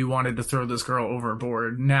before you wanted to throw this girl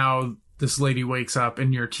overboard. Now this lady wakes up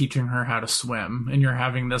and you're teaching her how to swim, and you're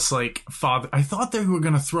having this like father. I thought they were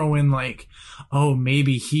going to throw in like, oh,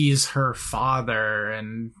 maybe he's her father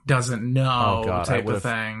and doesn't know type of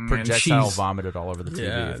thing. Projectile vomited all over the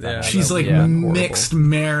TV. Yeah, she's like mixed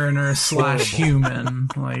mariner / human.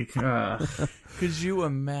 Like, could you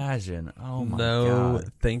imagine? Oh my god. No,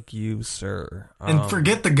 thank you, sir. And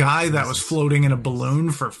forget the guy that was floating in a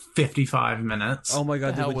balloon for 55 minutes. Oh my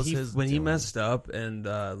god, when he messed up and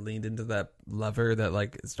leaned into that lever that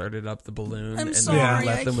like started up the balloon and then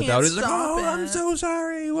left them without it. He's like, oh, I'm so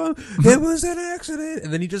sorry. Well, it was an accident.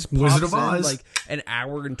 And then he just pops in like an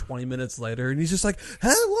hour and 20 minutes later, and he's just like,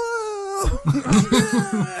 hello.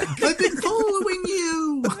 I've been following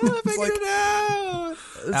you. I figured it out.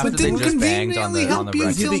 But didn't conveniently help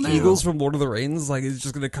you till the Eagles from Lord of the Rings, like, he's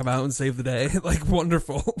just going to come out and save the day. Like,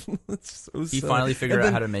 wonderful. He finally figured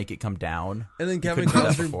out how to make it come down. And then Kevin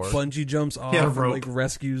Costner bungee jumps off and, like,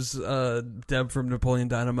 rescues Deb from Napoleon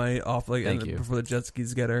Dynamite off, like, before the jet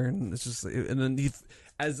skis get her. And it's just, and then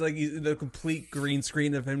as like the complete green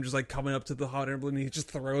screen of him just like coming up to the hot air balloon, he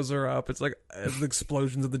just throws her up. It's like the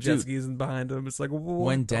explosions of the jet skis and behind him. It's like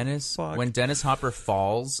when Dennis Hopper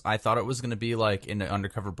falls, I thought it was going to be like in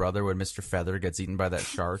Undercover Brother when Mr. Feather gets eaten by that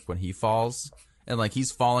shark when he falls. And like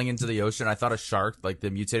he's falling into the ocean. I thought a shark, like the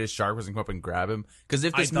mutated shark, was gonna come up and grab him. Because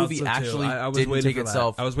if this movie actually didn't take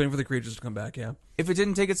itself, I was waiting for the creatures to come back. Yeah, if it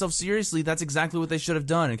didn't take itself seriously, that's exactly what they should have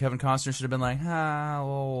done. And Kevin Costner should have been like,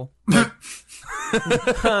 well. That's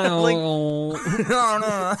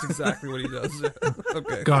exactly what he does.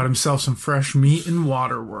 Okay, got himself some fresh meat in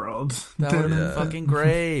Waterworld. That would have been fucking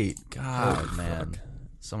great. God, man,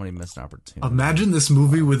 so many missed opportunities. Imagine this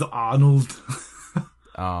movie with Arnold.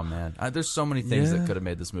 Oh man, there's so many things that could have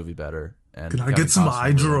made this movie better. And can I get some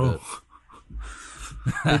hydro?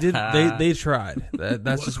 They did. They tried.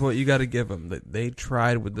 That's just what you got to give them. They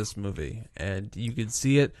tried with this movie, and you could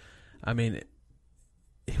see it. I mean,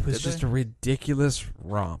 it was just a ridiculous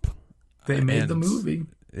romp. They made the movie.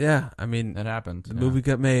 Yeah, I mean, it happened. The movie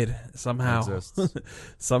got made somehow.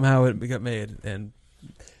 Somehow it got made, and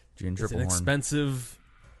it's an expensive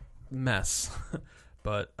mess.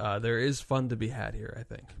 But there is fun to be had here, I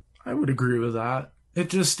think. I would agree with that.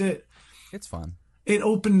 It's fun. It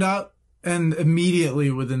opened up, and immediately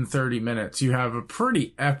within 30 minutes, you have a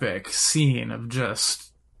pretty epic scene of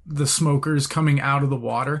just the smokers coming out of the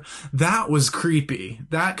water. That was creepy.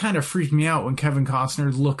 That kind of freaked me out when Kevin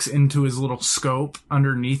Costner looks into his little scope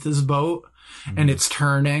underneath his boat, and it's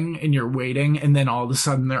turning, and you're waiting, and then all of a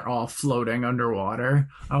sudden they're all floating underwater.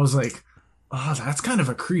 I was like, oh, that's kind of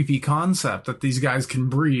a creepy concept that these guys can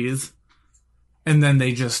breathe, and then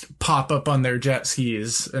they just pop up on their jet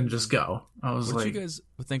skis and just go. I was What do you guys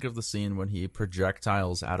think of the scene when he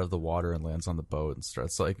projectiles out of the water and lands on the boat and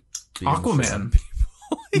starts like Aquaman?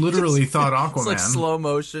 Literally thought Aquaman. It's like slow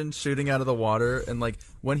motion shooting out of the water, and like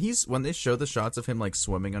when they show the shots of him like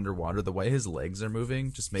swimming underwater, the way his legs are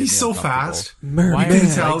moving just made me so fast. Merman. You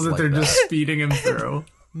can tell that they're just speeding him through.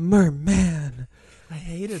 Merman. I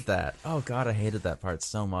hated that. Oh god, I hated that part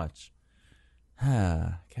so much.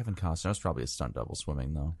 Kevin Costner was probably a stunt double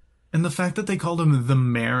swimming though. And the fact that they called him the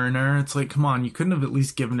Mariner, it's like, come on, you couldn't have at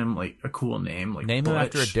least given him like a cool name, like name Butch. him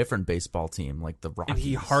after a different baseball team, like the Rockies. And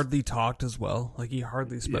he hardly talked as well. Like he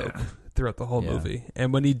hardly spoke throughout the whole movie.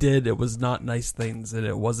 And when he did, it was not nice things, and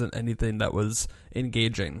it wasn't anything that was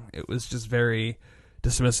engaging. It was just very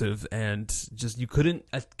dismissive, and just you couldn't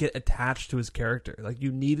get attached to his character. Like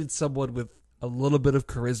you needed someone with a little bit of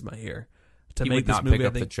charisma here to make this movie pick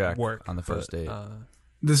up I think, the check work on the first date.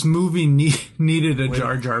 This movie needed a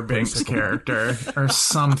Jar Jar Binks character or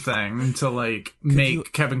something to like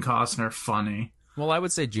make Kevin Costner funny. Well, I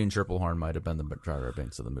would say Jean Tripplehorn might have been the Jar Jar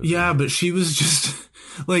Binks of the movie. Yeah, but she was just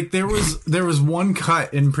like there was one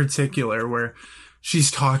cut in particular where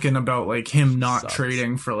she's talking about like him not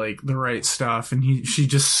trading for like the right stuff, and she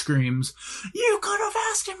just screams, "You could have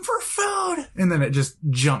asked him for food!" And then it just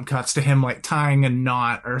jump cuts to him like tying a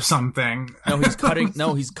knot or something. No,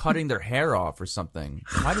 he's cutting their hair off or something.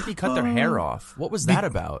 Why did he cut their hair off? What was that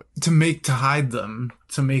about? To hide them,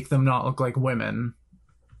 to make them not look like women.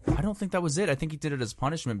 I don't think that was it. I think he did it as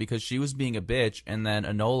punishment because she was being a bitch, and then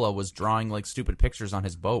Enola was drawing like stupid pictures on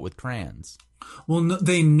his boat with crayons. Well, no,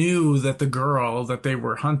 they knew that the girl that they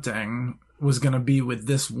were hunting was going to be with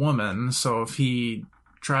this woman, so if he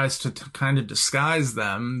tries to kind of disguise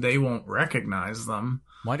them, they won't recognize them.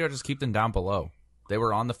 Why do I just keep them down below? They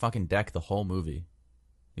were on the fucking deck the whole movie.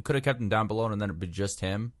 You could have kept them down below, and then it'd be just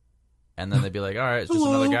him, and then they'd be like, all right, it's just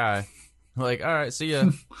another guy. Like, all right, see ya.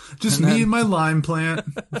 Just me and my lime plant.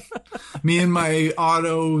 Me and my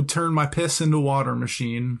auto turn my piss into water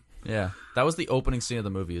machine. Yeah, that was the opening scene of the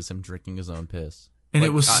movie, is him drinking his own piss. And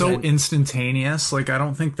it was so instantaneous. Like, I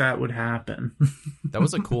don't think that would happen. That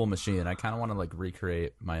was a cool machine. I kind of want to, like,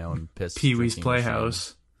 recreate my own piss. Pee-wee's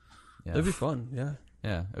Playhouse. Yeah. That'd be fun, yeah.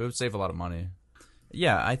 Yeah, it would save a lot of money.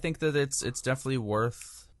 Yeah, I think that it's definitely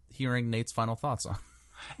worth hearing Nate's final thoughts on.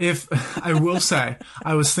 If I will say,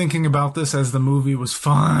 I was thinking about this as the movie was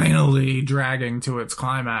finally dragging to its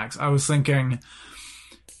climax. I was thinking,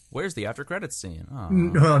 where's the after credits scene? Oh.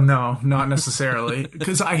 Well, no, not necessarily.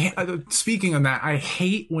 Because speaking of that, I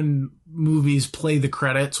hate when movies play the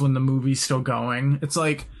credits when the movie's still going. It's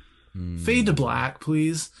like, fade to black,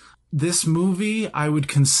 please. This movie, I would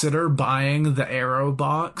consider buying the Arrow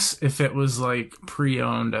box if it was like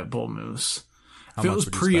pre-owned at Bull Moose. If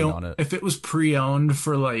it was pre-owned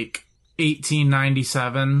for like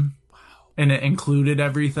 $18.97 and it included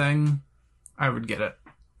everything, I would get it.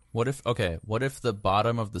 What if the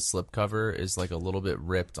bottom of the slipcover is like a little bit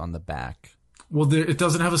ripped on the back? Well, it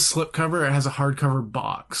doesn't have a slipcover, it has a hardcover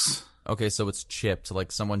box. Okay, so it's chipped,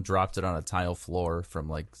 like someone dropped it on a tile floor from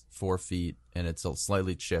like 4 feet and it's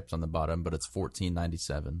slightly chipped on the bottom, but it's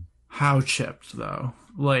 $14.97. How chipped though?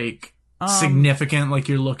 Like significant, like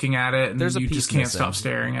you're looking at it and you just can't stop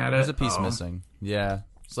staring at it. There's a piece missing. Yeah,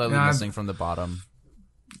 slightly missing from the bottom.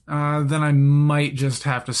 Then I might just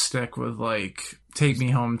have to stick with like Take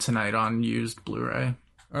Me Home Tonight on used Blu-ray,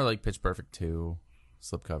 or like Pitch Perfect 2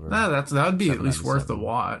 slipcover. That would be at least worth the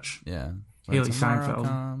watch. Yeah, Haley Seinfeld Seinfeld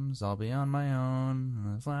comes, I'll be on my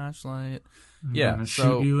own with a flashlight. I'm gonna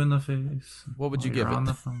shoot you in the face. What would you give it? On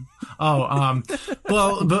the phone.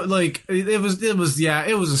 Well, but like it was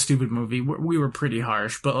a stupid movie. We were pretty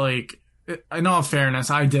harsh, but like in all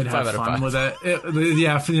fairness, I did have fun with it. 5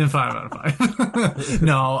 out of 5.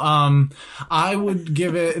 No, I would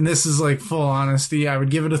give it, and this is like full honesty, I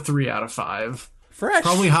would give it a 3 out of 5. Fresh,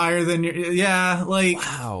 probably higher than like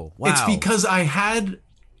wow. It's because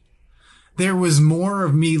there was more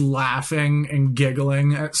of me laughing and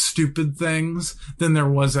giggling at stupid things than there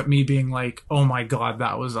was at me being like, oh my God,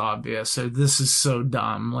 that was obvious. Or this is so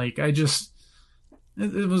dumb. Like, it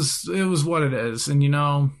was what it is. And,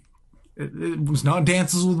 it was not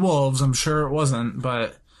Dances with Wolves. I'm sure it wasn't,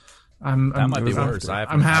 but that might be worse.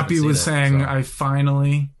 I'm happy with saying I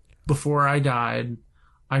finally, before I died,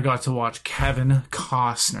 I got to watch Kevin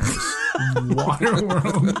Costner's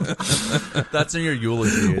Waterworld. That's in your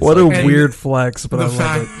eulogy. What a weird flex, but I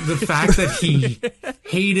love it. The fact that he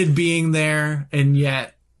hated being there, and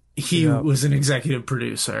yet he was an executive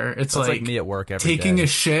producer. It's like me at work every taking day. A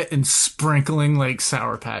shit and sprinkling like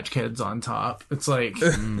Sour Patch Kids on top. It's like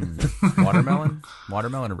watermelon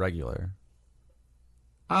or regular.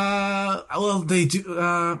 Well, they do.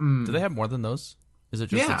 Do they have more than those? Is it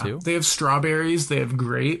just the 2? They have strawberries. They have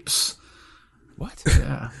grapes. What?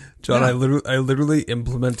 Yeah, John, I literally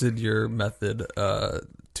implemented your method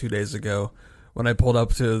 2 days ago when I pulled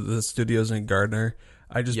up to the studios in Gardner.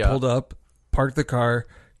 I just pulled up, parked the car,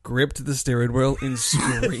 gripped the steering wheel, and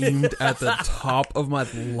screamed at the top of my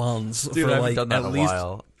lungs for like at least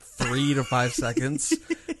 3 to 5 seconds,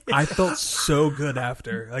 I felt so good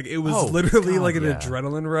after. Like, it was literally like an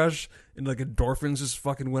adrenaline rush, and like endorphins just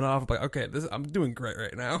fucking went off. I'm like, okay, I'm doing great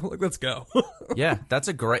right now. Like, let's go. Yeah, that's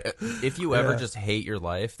a great. If you ever just hate your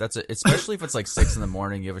life, especially if it's like 6 in the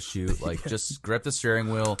morning, you have a shoot. Like, just grip the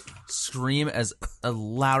steering wheel, scream as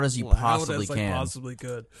loud as you possibly can, possibly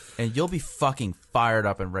could, and you'll be fucking fired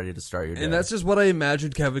up and ready to start your day. And that's just what I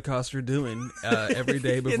imagined Kevin Costner doing every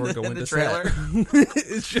day before going to trailer. Set.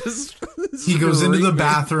 It's just he goes into the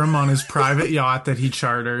bathroom on his private yacht that he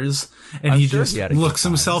charters, and he just looks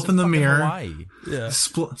himself in the mirror,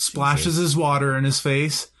 splashes his water in his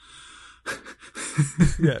face.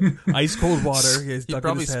 Ice cold water. He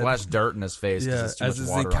probably splashed dirt in his face. Yeah, as his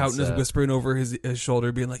accountant is whispering over his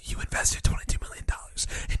shoulder, being like, "You invested $22 million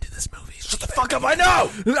into this movie. Shut the fuck up! I know."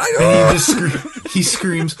 And he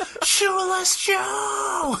screams, "Shoeless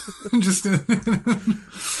Joe!" Just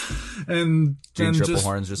and Gene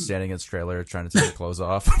Triplehorn's just standing in his trailer trying to take his clothes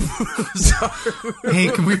off. Hey,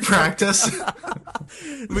 can we practice?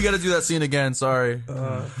 We got to do that scene again. Sorry.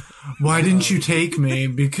 Why didn't you take me?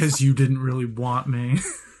 Because you didn't really want me.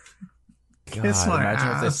 God,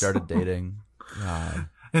 imagine if they started dating. God.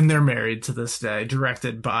 And they're married to this day,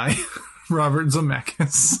 directed by Robert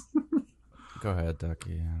Zemeckis. Go ahead,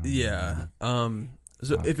 Ducky. Yeah.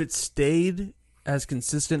 If it stayed as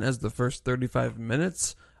consistent as the first 35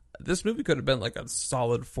 minutes, this movie could have been like a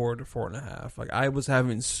solid 4 to 4.5. Like, I was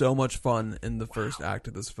having so much fun in the first act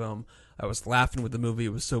of this film. I was laughing with the movie.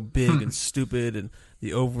 It was so big and stupid, and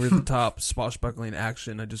the over-the-top swashbuckling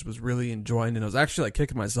action I just was really enjoying. And I was actually like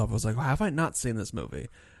kicking myself. I was like, well, have I not seen this movie?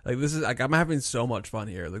 Like, this is like, I'm having so much fun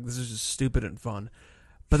here. Like, this is just stupid and fun.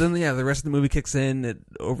 But then, the rest of the movie kicks in. It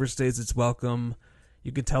overstays its welcome.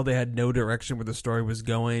 You could tell they had no direction where the story was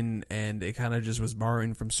going, and it kind of just was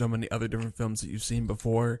borrowing from so many other different films that you've seen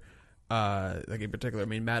before. Like, in particular, I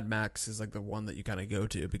mean, Mad Max is like the one that you kind of go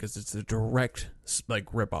to because it's a direct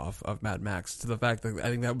like ripoff of Mad Max. To the fact that I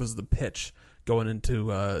think that was the pitch going into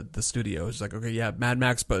the studio. It's like, okay, yeah, Mad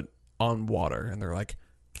Max, but on water, and they're like,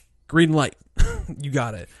 green light, you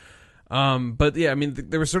got it. But yeah, I mean,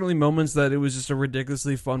 there were certainly moments that it was just a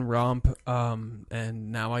ridiculously fun romp.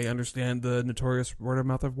 And now I understand the notorious word of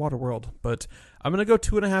mouth of Waterworld. But I'm gonna go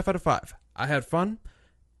 2.5 out of 5. I had fun.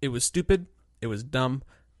 It was stupid. It was dumb.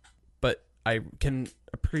 But I can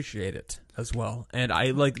appreciate it as well. And I,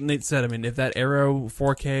 like Nate said, I mean, if that Arrow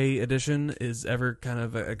 4K edition is ever kind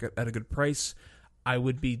of at a good price, I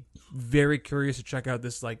would be very curious to check out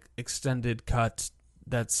this like extended cut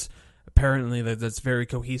that's apparently that's very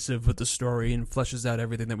cohesive with the story and fleshes out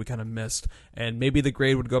everything that we kind of missed. And maybe the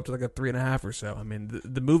grade would go up to like a 3.5 or so. I mean,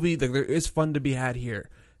 the movie, there is fun to be had here,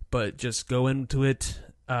 but just go into it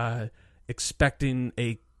expecting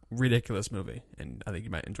a ridiculous movie, and I think you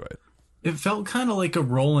might enjoy it. It felt kind of like a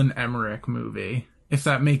Roland Emmerich movie, if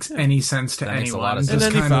that makes any sense to anyone. Makes a lot of sense.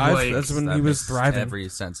 In 95, like, that's when he was thriving. Every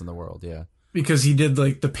sense in the world, yeah. Because he did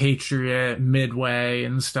like The Patriot, Midway,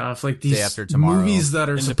 and stuff. Like these movies that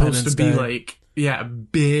are supposed to be like,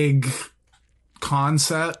 big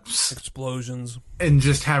concepts, explosions, and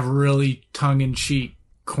just have really tongue-in-cheek,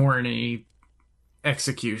 corny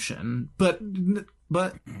execution. But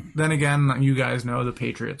then again, you guys know The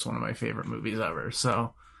Patriot's one of my favorite movies ever,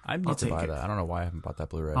 so I need to buy that. I don't know why I haven't bought that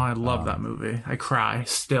Blu-ray. Oh, I love that movie. I cry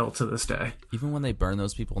still to this day. Even when they burn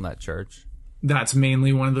those people in that church? That's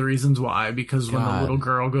mainly one of the reasons why, because when the little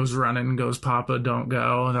girl goes running and goes, "Papa, don't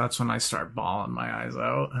go," that's when I start bawling my eyes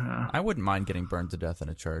out. I wouldn't mind getting burned to death in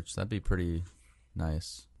a church. That'd be pretty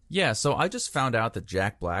nice. Yeah, so I just found out that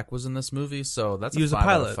Jack Black was in this movie, so that's he was 5 a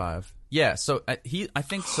pilot. out of 5. Yeah, so I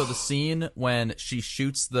think so. The scene when she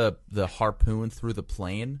shoots the harpoon through the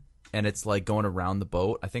plane and it's like going around the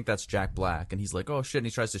boat, I think that's Jack Black, and he's like, "Oh shit!" and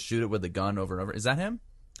he tries to shoot it with the gun over and over. Is that him?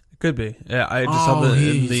 It could be. Yeah, I just saw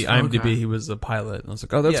in the IMDb he was a pilot, and I was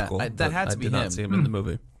like, "Oh, that's cool." That had to be him. I did not see him in the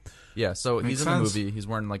movie. Yeah, so he's in the movie. He's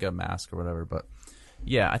wearing like a mask or whatever. But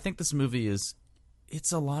yeah, I think this movie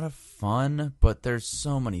it's a lot of fun, but there's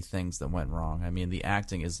so many things that went wrong. I mean, the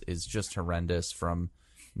acting is just horrendous from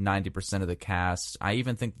 90% of the cast. I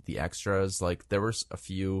even think that the extras, like, there were a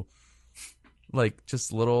few, like,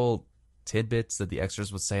 just little tidbits that the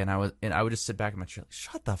extras would say, and I would just sit back in my chair, like,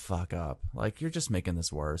 shut the fuck up. Like, you're just making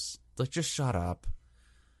this worse. Like, just shut up.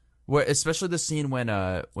 Where, especially the scene when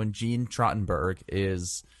Gene Trottenberg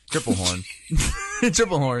is Triplehorn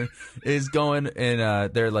is going,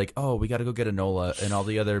 and they're like, "Oh, we got to go get Enola," and all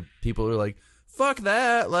the other people are like, "Fuck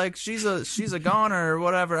that! Like, she's a goner or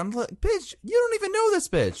whatever." I'm like, "Bitch, you don't even know this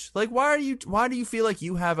bitch. Like, why do you feel like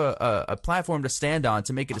you have a platform to stand on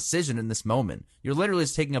to make a decision in this moment? You're literally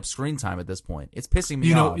just taking up screen time at this point. It's pissing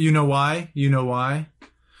me off." You know why?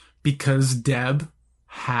 because Deb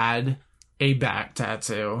had a back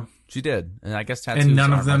tattoo. She did, and I guess tattoos. And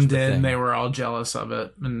none of them did, and they were all jealous of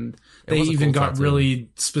it. And they even got really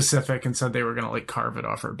specific and said they were going to like carve it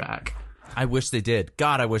off her back. I wish they did.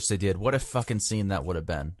 God, I wish they did. What a fucking scene that would have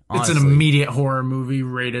been. Honestly. It's an immediate horror movie,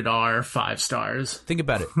 rated R, 5 stars. Think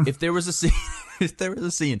about it. If there was a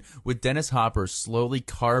scene, with Dennis Hopper slowly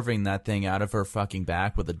carving that thing out of her fucking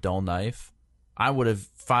back with a dull knife, I would have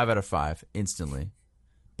 5 out of 5 instantly.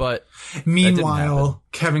 But meanwhile,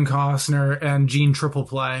 Kevin Costner and Gene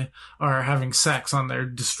Triple-Play are having sex on their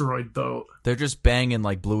destroyed boat. They're just banging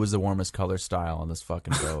like blue is the warmest color style on this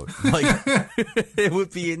fucking boat. Like, it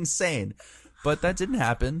would be insane. But that didn't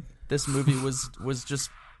happen. This movie was just...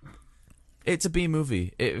 It's a B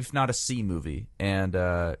movie, if not a C movie. And,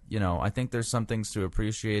 I think there's some things to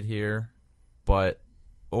appreciate here. But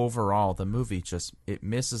overall, the movie it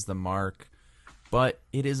misses the mark. But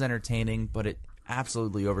it is entertaining, but it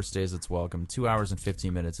absolutely overstays its welcome. 2 hours and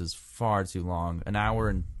 15 minutes is far too long. An hour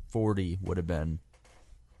and 40 would have been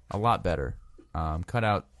a lot better. Cut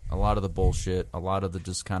out a lot of the bullshit, a lot of the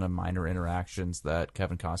just kind of minor interactions that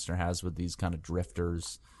Kevin Costner has with these kind of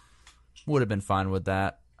drifters. Would have been fine with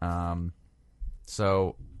that.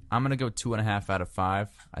 So I'm gonna go 2.5 out of 5.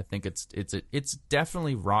 I think it's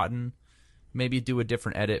definitely rotten. Maybe do a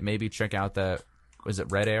different edit. Maybe check out that, was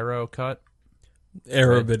it Red Arrow cut?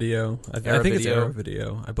 Arrow Video. I think it's Arrow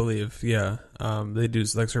Video. I believe. Yeah. They do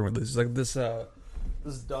like certain releases, like this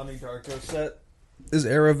Donnie Darko set is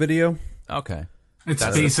Arrow Video. Okay. It's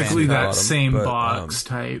basically that same box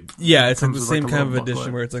type. Yeah, it's like the same kind of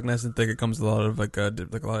edition where it's like nice and thick. It comes with a lot of like a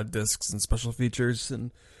lot of discs and special features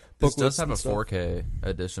and. This does have a 4K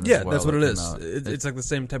edition. Yeah, as well. That's what it is. It's like the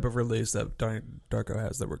same type of release that Darko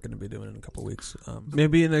has that we're going to be doing in a couple of weeks.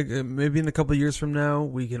 Maybe in a couple of years from now,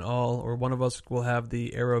 we can all, or one of us will have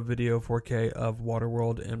the Arrow Video 4K of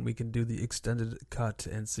Waterworld, and we can do the extended cut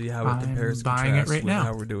and see how it compares. Buying it right now.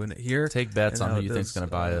 How we're doing it here. Take bets on who you think's going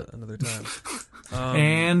to buy it another time.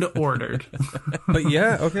 And ordered. But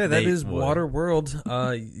yeah, okay, that is Waterworld.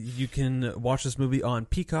 You can watch this movie on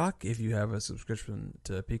Peacock if you have a subscription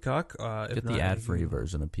to Peacock. Get the ad-free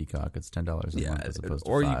version of Peacock. It's $10 a month as opposed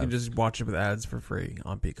to $5. Or you can just watch it with ads for free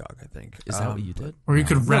on Peacock, I think. Is that what you did? Or you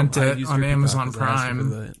could rent it on Amazon Prime.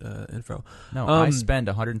 The info. No, I spend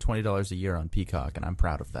 $120 a year on Peacock, and I'm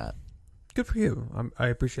proud of that. Good for you. I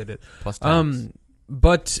appreciate it. Plus tax.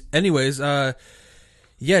 But anyways,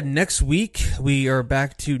 next week we are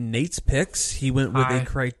back to Nate's picks. He went with a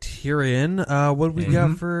Criterion. What do we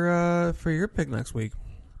got for your pick next week?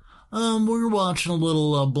 We're watching a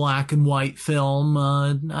little black and white film.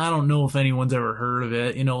 I don't know if anyone's ever heard of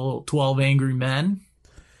it. 12 Angry Men.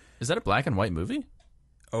 Is that a black and white movie?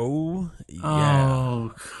 Oh, yeah.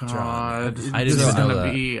 Oh, God. I didn't know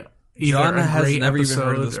that. John has never even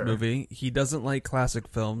heard of this movie. He doesn't like classic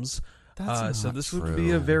films. So this would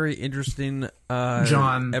be a very interesting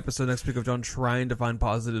episode next week of John trying to find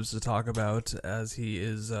positives to talk about as he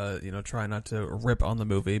is, trying not to rip on the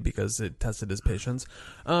movie because it tested his patience.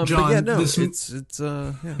 John,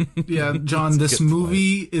 John, this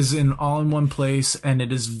movie is in all in one place, and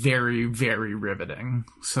it is very, very riveting.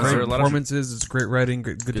 So great performances, it's great writing,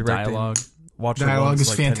 good directing. Dialogue. Dialogue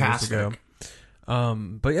is fantastic.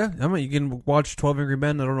 But yeah, you can watch 12 Angry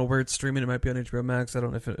Men. I don't know where it's streaming. It might be on HBO Max. I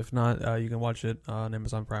don't know if not, you can watch it on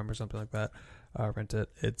Amazon Prime or something like that. Rent it.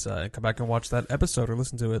 It's come back and watch that episode or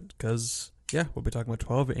listen to it because we'll be talking about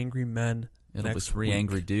 12 Angry Men. It'll be 3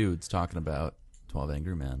 angry dudes talking about 12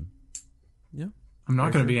 Angry Men. Yeah, I'm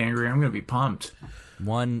not going to be angry. I'm going to be pumped.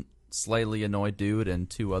 1 slightly annoyed dude and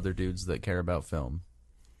 2 other dudes that care about film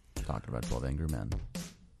talking about 12 Angry Men.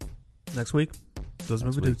 Next week. Those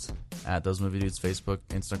Movie Dudes. At Those Movie Dudes, Facebook,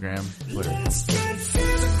 Instagram, Twitter. Let's get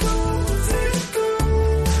physical, physical.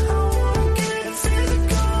 I wanna get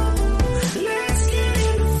physical. Let's get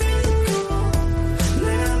into physical.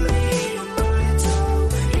 Let me your body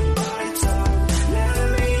talk, your body talk. Let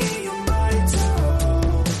me your body talk.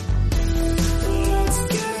 Let's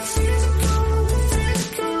get physical,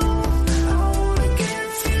 physical. I wanna get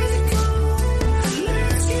physical.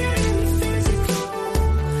 Let's get into physical.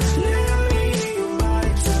 Let me your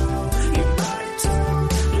body talk, your body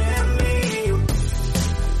talk. Let me your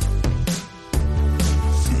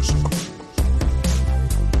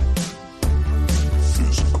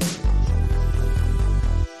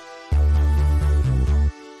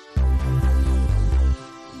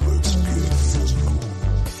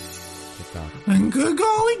And good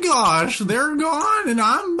golly gosh, they're gone and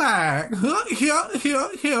I'm back.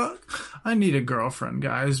 I need a girlfriend,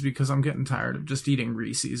 guys, because I'm getting tired of just eating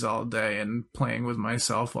Reese's all day and playing with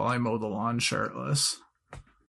myself while I mow the lawn shirtless.